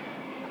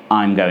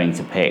 I'm going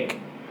to pick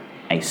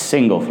a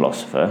single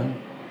philosopher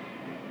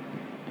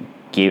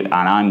and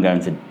I'm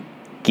going to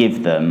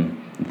give them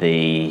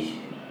the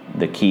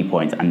key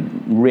points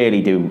and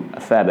really do a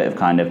fair bit of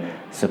kind of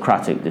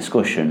Socratic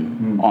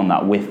discussion on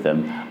that with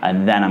them,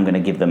 and then I'm going to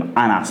give them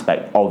an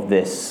aspect of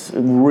this,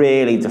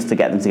 really just to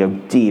get them to go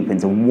deep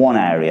into one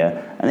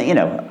area. And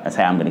I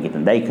say I'm going to give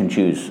them, they can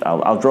choose,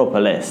 I'll draw up a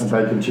list. And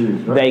they can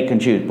choose, right? They can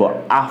choose,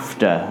 but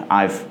after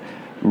I've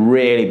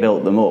really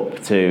built them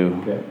up to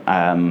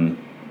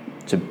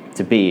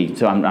be,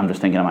 so I'm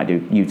just thinking I might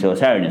do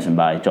Utilitarianism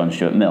by John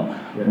Stuart Mill,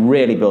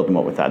 really build them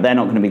up with that. They're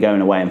not going to be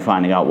going away and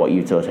finding out what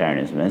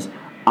utilitarianism is.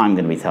 I'm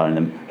going to be telling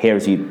them,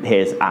 here's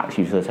act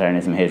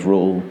utilitarianism, here's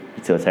rule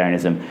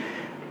utilitarianism,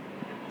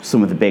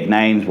 some of the big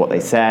names, what they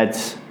said.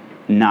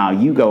 Now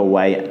you go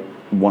away,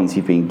 once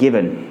you've been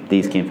given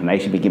these key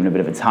information, be given a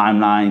bit of a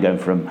timeline, going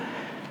from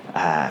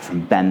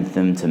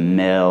Bentham to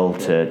Mill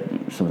to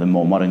some of the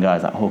more modern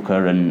guys like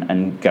Hooker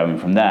and going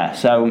from there.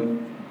 So,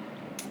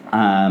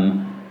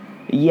 there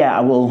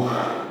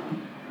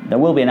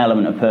will be an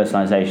element of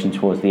personalisation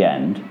towards the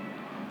end.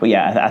 But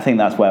I think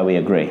that's where we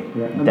agree.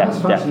 Yeah, and that's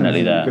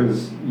definitely there.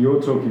 Because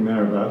you're talking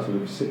there about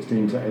sort of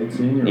 16 to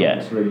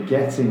 18-year-olds who are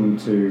getting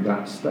to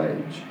that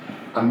stage.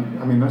 And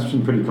I mean, that's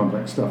some pretty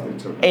complex stuff they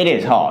took. It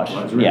is hard.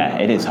 Like, really hard.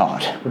 It is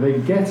hard. But they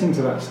get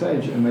into that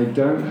stage and they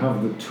don't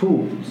have the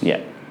tools. Yeah.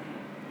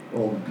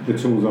 Or the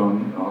tools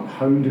aren't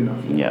honed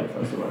enough yet, if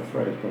that's the right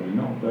phrase, probably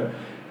not. But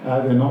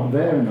they're not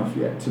there enough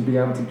yet to be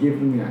able to give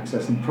them the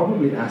access and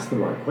probably ask the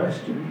right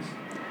questions.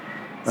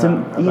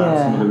 About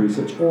some of the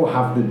research, or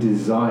have the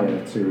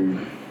desire to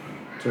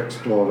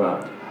explore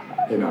that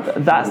enough.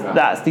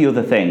 That's the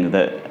other thing,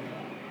 that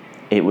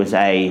it was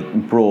a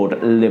broad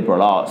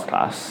liberal arts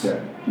class,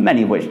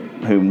 many of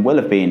whom will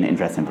have been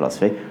interested in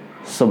philosophy.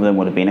 Some of them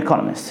would have been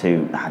economists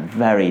who had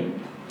very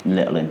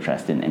little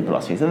interest in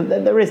philosophy. So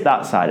there is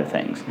that side of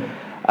things.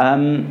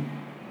 I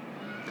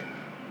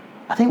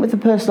think with the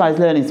personalised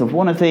learning stuff,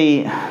 one of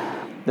the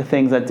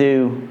things I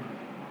do,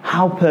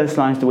 how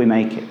personalised do we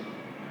make it?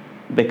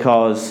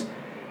 Because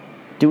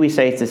do we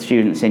say to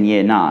students in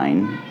year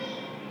 9,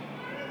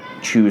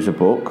 choose a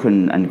book,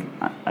 and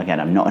again,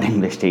 I'm not an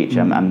English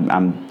teacher,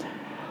 I'm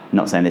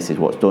not saying this is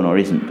what's done or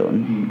isn't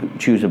done,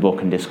 choose a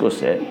book and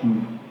discuss it,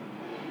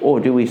 or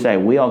do we say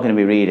we are going to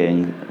be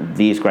reading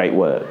these great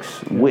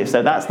works?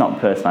 So that's not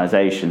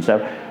personalisation. So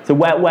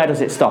where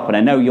does it stop? And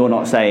I know you're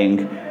not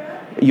saying,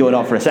 you're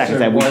not for a second.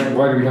 So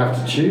why do we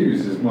have to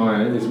choose?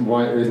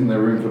 Isn't there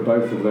room for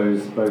both of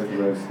those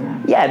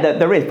things? Yeah,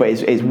 there is, but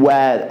it's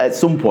where at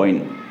some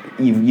point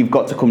you've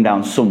got to come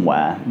down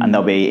somewhere, and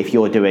there'll be, if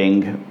you're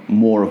doing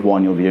more of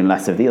one, you'll be doing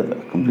less of the other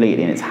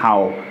completely, and it's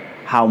how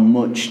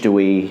much do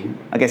we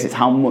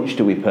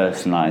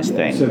personalise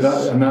things? So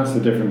that's the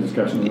different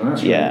discussion, and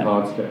that's really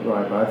hard to get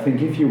right. But I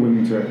think if you're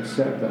willing to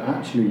accept that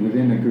actually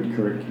within a good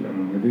curriculum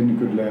and within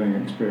good learning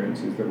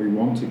experiences, that we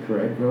want to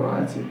create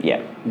variety.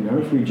 Yeah. You know,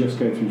 if we just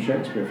go through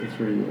Shakespeare for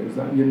 3 years,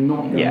 that you're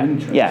not going to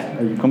interest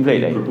a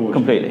completely.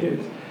 proportion of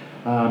kids.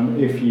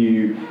 If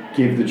you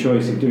give the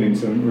choice of doing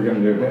some, we're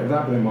going to do a bit of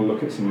that, but then we'll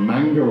look at some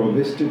manga or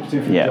this different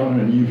genre,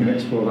 and you can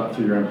explore that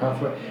through your own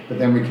pathway. But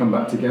then we come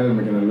back together and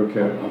we're going to look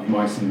at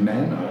Mice and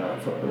Men.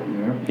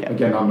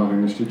 Again, I'm not an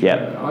English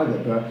teacher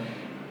either,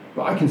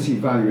 but I can see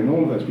value in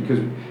all of those, because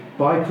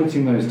by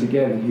putting those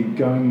together, you're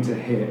going to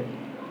hit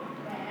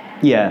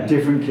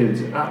different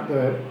kids at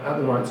the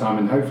right time,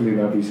 and hopefully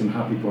there'll be some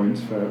happy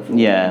points for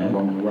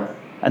along the way.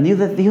 And the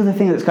other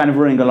thing that's kind of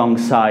running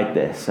alongside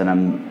this,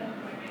 and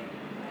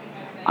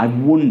I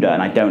wonder,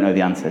 and I don't know the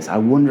answer to this, I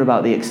wonder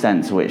about the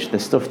extent to which the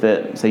stuff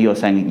that, so you're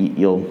saying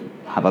you'll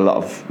have a lot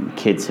of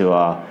kids who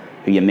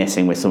you're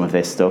missing with some of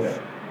this stuff,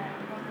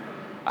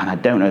 and I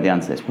don't know the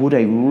answer to this. Would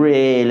a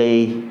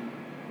really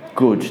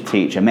good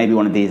teacher, maybe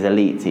one of these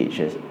elite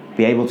teachers,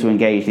 be able to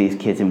engage these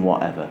kids in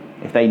whatever?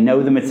 If they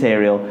know the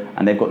material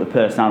and they've got the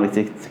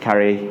personality to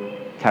carry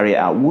it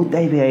out, would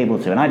they be able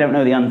to? And I don't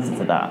know the answer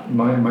to that.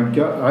 My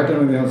gut, I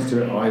don't know the answer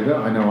to it either.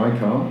 I know I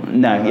can't.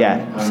 No,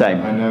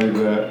 same. I know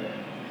that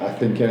I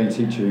think any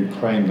teacher who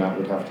claimed that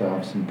would have to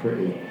have some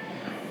pretty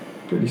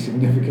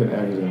significant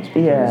evidence,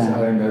 because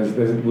I think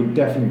there would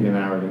definitely be an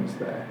arrogance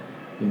there.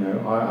 You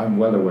know, I'm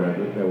well aware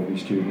that there will be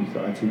students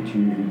that I teach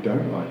who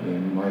don't like me,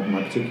 and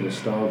my particular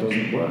style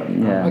doesn't work.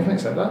 Yeah. I can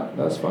accept that.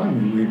 That's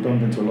fine. We've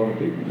bumped into a lot of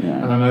people,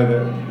 and I know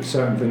that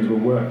certain things will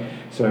work.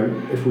 So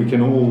if we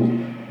can all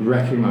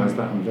recognise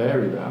that and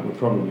vary that, we're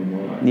probably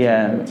more likely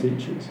to be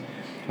teachers.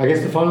 I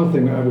guess the final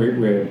thing,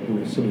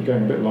 we're sort of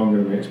going a bit longer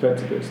than we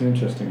expected, but it's an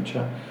interesting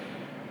chat.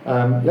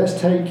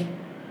 Let's take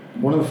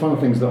one of the final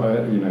things that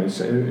it's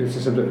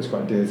a subject that's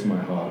quite dear to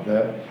my heart,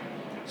 that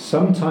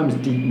sometimes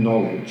deep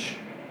knowledge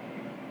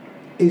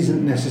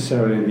isn't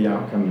necessarily the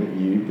outcome that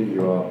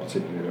you are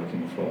particularly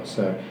looking for.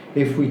 So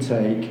if we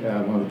take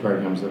one of the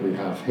programs that we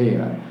have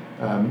here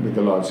with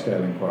the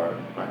large-scale inquiry,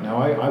 right now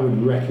I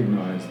would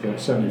recognise that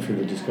certainly through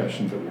the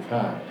discussions that we've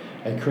had,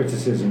 a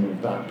criticism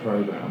of that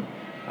program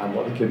and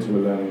what the kids were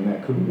learning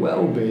there could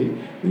well be,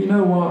 well, you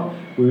know what,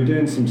 we were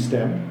doing some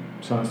STEM,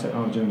 science,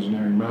 technology,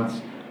 engineering,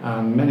 maths,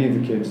 and many of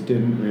the kids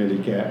didn't really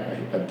get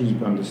a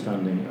deep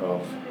understanding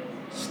of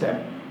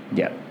STEM.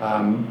 Yeah.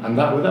 And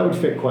that would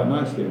fit quite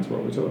nicely into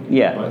what we're talking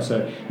about. Right?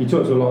 So you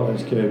talk to a lot of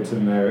those kids,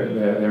 and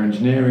their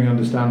engineering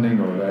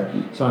understanding or their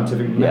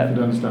scientific method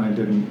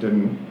understanding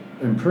didn't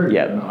improve.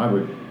 And I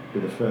would be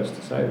the first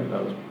to say that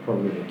was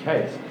probably the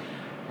case.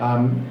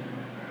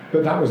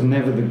 But that was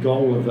never the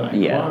goal of that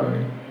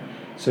inquiry.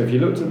 So if you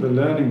looked at the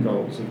learning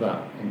goals of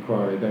that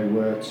inquiry, they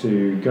were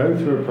to go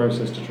through a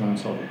process to try and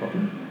solve a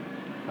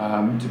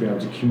problem, to be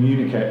able to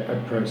communicate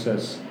a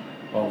process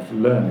of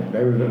learning.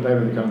 They were the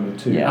kind of the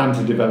two, and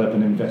to develop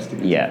an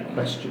investigative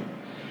question.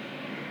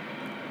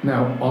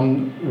 Now,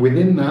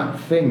 within that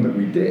thing that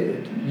we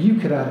did, you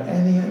could add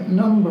any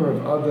number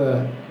of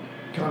other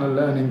kind of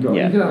learning goals.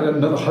 You could add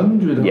another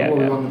 100 of what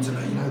we wanted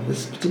to know,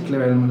 this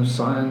particular element of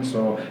science,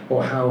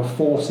 or how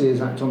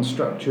forces act on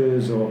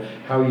structures, or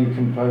how you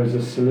compose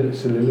a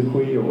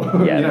soliloquy, or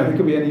there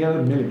could be any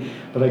other million.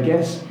 But I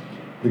guess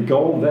the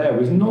goal there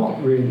was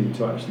not really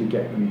to actually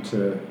get them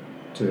to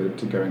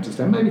go into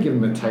STEM, maybe give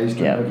them a taste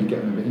and hopefully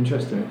get them a bit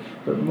interested in it,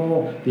 but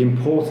more the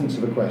importance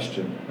of a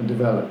question and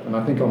develop. And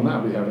I think on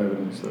that we have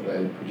evidence that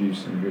they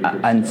produce some really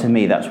good and stuff. To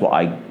me, that's what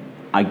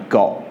I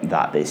got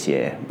that this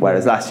year.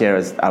 Whereas last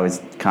year I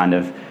was kind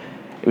of,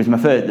 it was my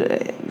first,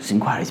 this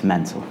inquiry's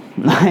mental.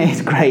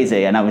 It's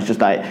crazy. And I was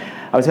just like,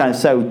 I was kind of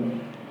so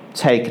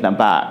taken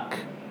aback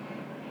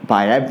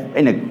by,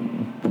 in a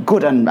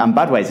good and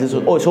bad ways. It's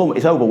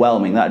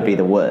overwhelming, that'd be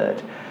the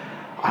word.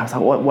 I was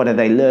like, what are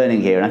they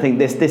learning here? And I think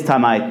this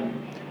time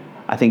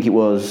I think it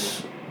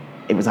was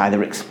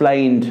either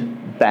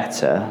explained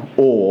better,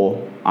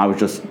 or I was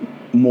just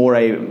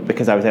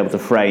because I was able to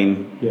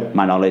frame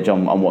my knowledge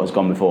on what has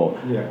gone before.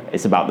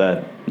 It's about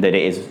that it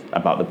is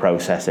about the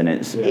process, and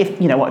it's if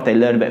they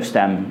learn a bit of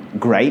STEM,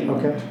 great.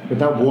 Okay, but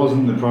that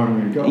wasn't the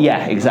primary goal.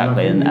 Yeah,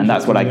 exactly, and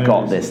that's what I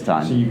got this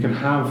time. So you can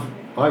have,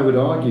 I would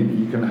argue that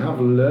you can have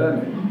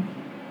learning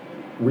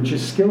which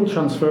is skill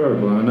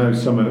transferable. And I know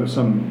some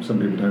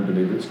people don't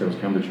believe that skills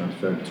can be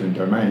transferred between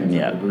domains.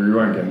 But we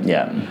won't get into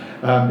that.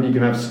 But you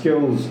can have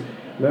skills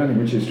learning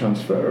which is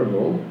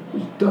transferable,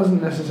 which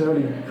doesn't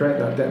necessarily create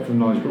that depth of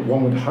knowledge, but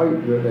one would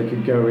hope that they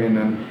could go in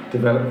and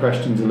develop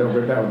questions a little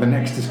bit better. The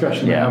next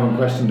discussion they have on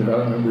question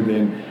development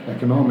within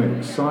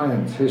economics,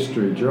 science,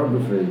 history,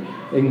 geography,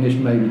 English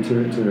maybe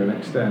to an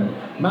extent,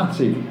 maths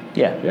even.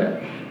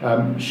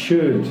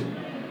 Should,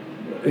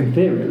 in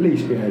theory at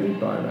least, be aided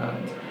by that.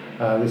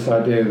 This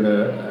idea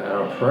that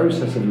our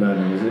process of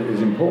learning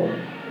is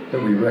important,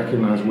 that we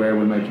recognise where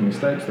we're making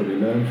mistakes, that we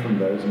learn from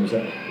those, and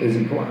is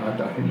important.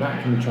 I think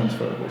that can be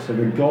transferable. So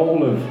the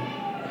goal of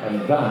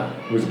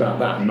that was about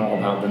that, not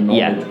about the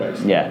knowledge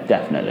base. Yeah,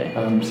 definitely.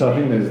 So I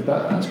think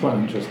that's quite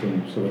an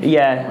interesting sort of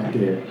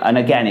idea. And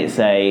again,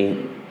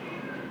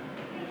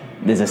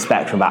 there's a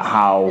spectrum about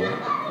how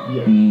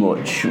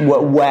much.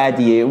 Where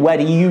do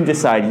you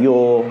decide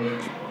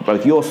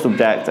both your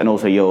subject and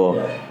also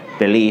your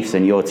beliefs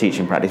and your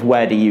teaching practice,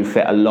 where do you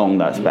fit along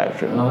that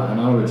spectrum?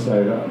 And I would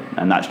say that.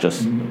 And that's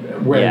just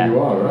where you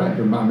are, right?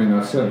 But I mean,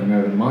 I certainly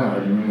know that my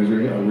argument was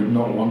I would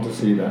not want to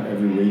see that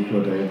every week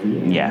or day of the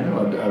year.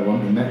 I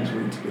want the next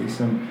week to be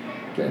some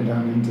getting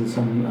down into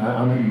some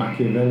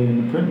Machiavelli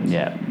and the Prince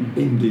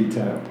in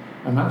detail,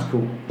 and that's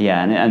cool.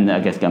 Yeah, and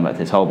I guess going back to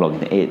this whole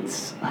blog,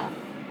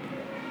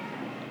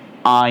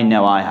 I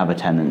know I have a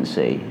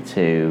tendency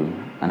to,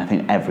 and I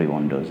think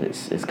everyone does.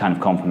 It's kind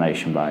of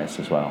confirmation bias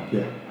as well.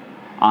 Yeah.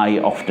 I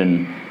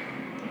often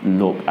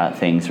look at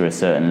things through a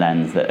certain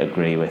lens that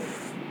agree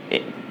with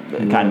it,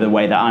 kind of the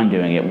way that I'm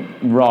doing it,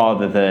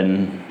 rather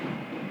than,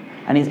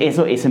 and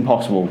it's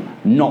impossible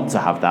not to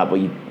have that, but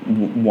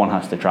one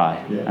has to try,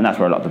 and that's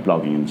where a lot of the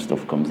blogging and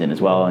stuff comes in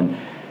as well. And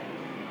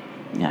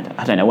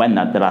I don't know when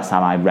the last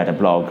time I read a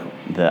blog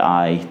that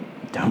I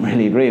don't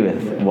really agree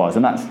with was,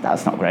 and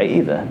that's not great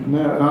either.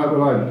 No,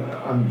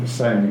 I'm the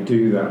same. We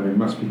do that, and we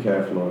must be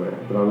careful of it.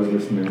 But I was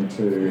listening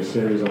to a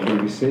series on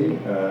BBC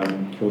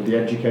called The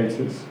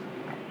Educators,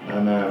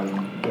 and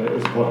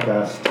it's a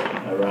podcast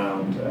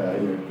around I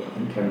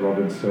think Ken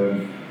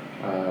Robinson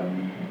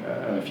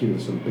and a few of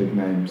the sort of big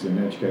names in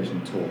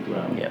education talk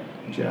around.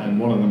 And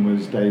one of them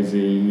was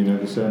Daisy,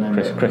 the surname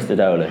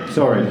Christodoulou.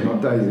 Sorry,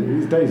 not Daisy.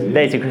 It's Daisy.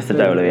 Daisy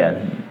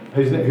Christodoulou,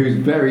 who's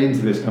very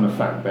into this kind of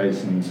fact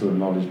base and sort of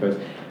knowledge base.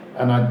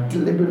 And I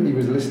deliberately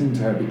was listening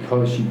to her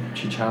because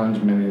she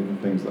challenged many of the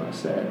things that I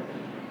said.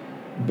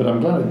 But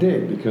I'm glad I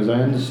did, because I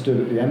understood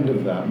at the end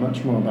of that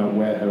much more about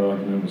where her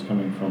argument was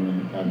coming from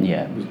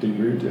and was deep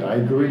rooted. I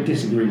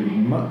disagreed with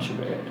much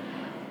of it,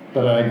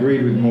 but I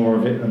agreed with more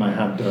of it than I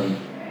had done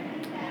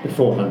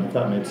beforehand, if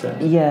that made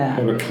sense. Yeah.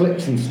 There were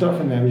clips and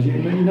stuff in there.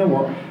 You know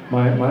what?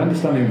 My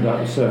understanding of that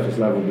was surface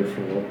level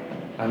before.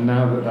 And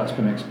now that that's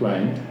been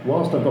explained,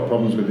 whilst I've got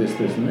problems with this,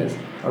 and this,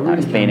 I really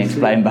that's been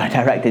explained by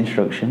direct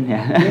instruction,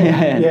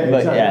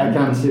 exactly. I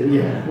can see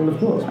it, well, of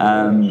course.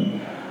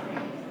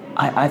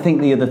 I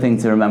think the other thing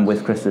to remember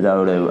with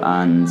Christodoulou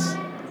and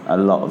a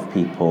lot of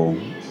people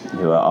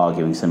who are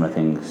arguing similar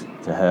things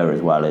to her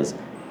as well is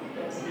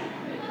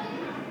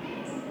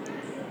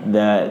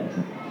that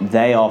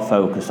they are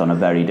focused on a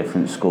very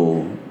different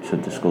school to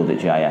the school that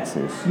GIS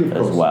is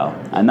as well.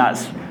 And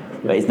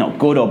but it's not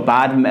good or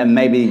bad. And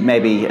maybe,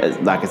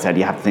 like I said,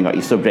 you have to think about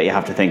your subject. You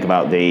have to think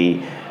about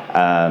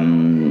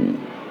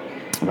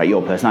about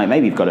your personality.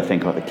 Maybe you've got to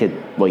think about the kid.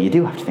 Well, you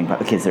do have to think about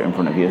the kids that are in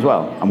front of you as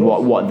well, and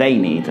what they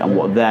need and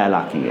what they're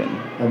lacking in.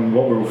 And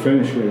what we'll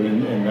finish with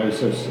in those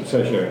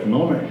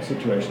socio-economic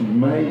situations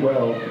may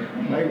well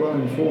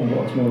inform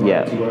what's more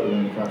likely to work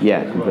within the classroom.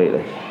 Yeah,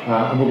 completely.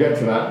 And we'll get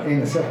to that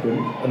in a second.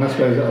 And I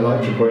suppose I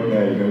like your point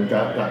there.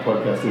 That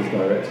podcast is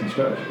direct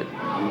instruction.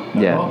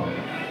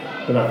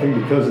 But I think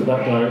because of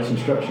that direct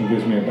instruction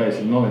gives me a base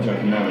of knowledge, I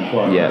can now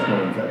inquire what's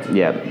more effective.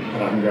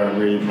 And I can go and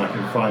read, and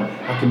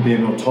I can be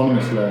an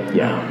autonomous learner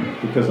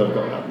now because I've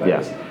got that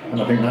base.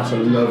 And I think that's a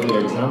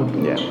lovely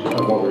example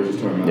of what we were just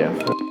talking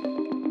about.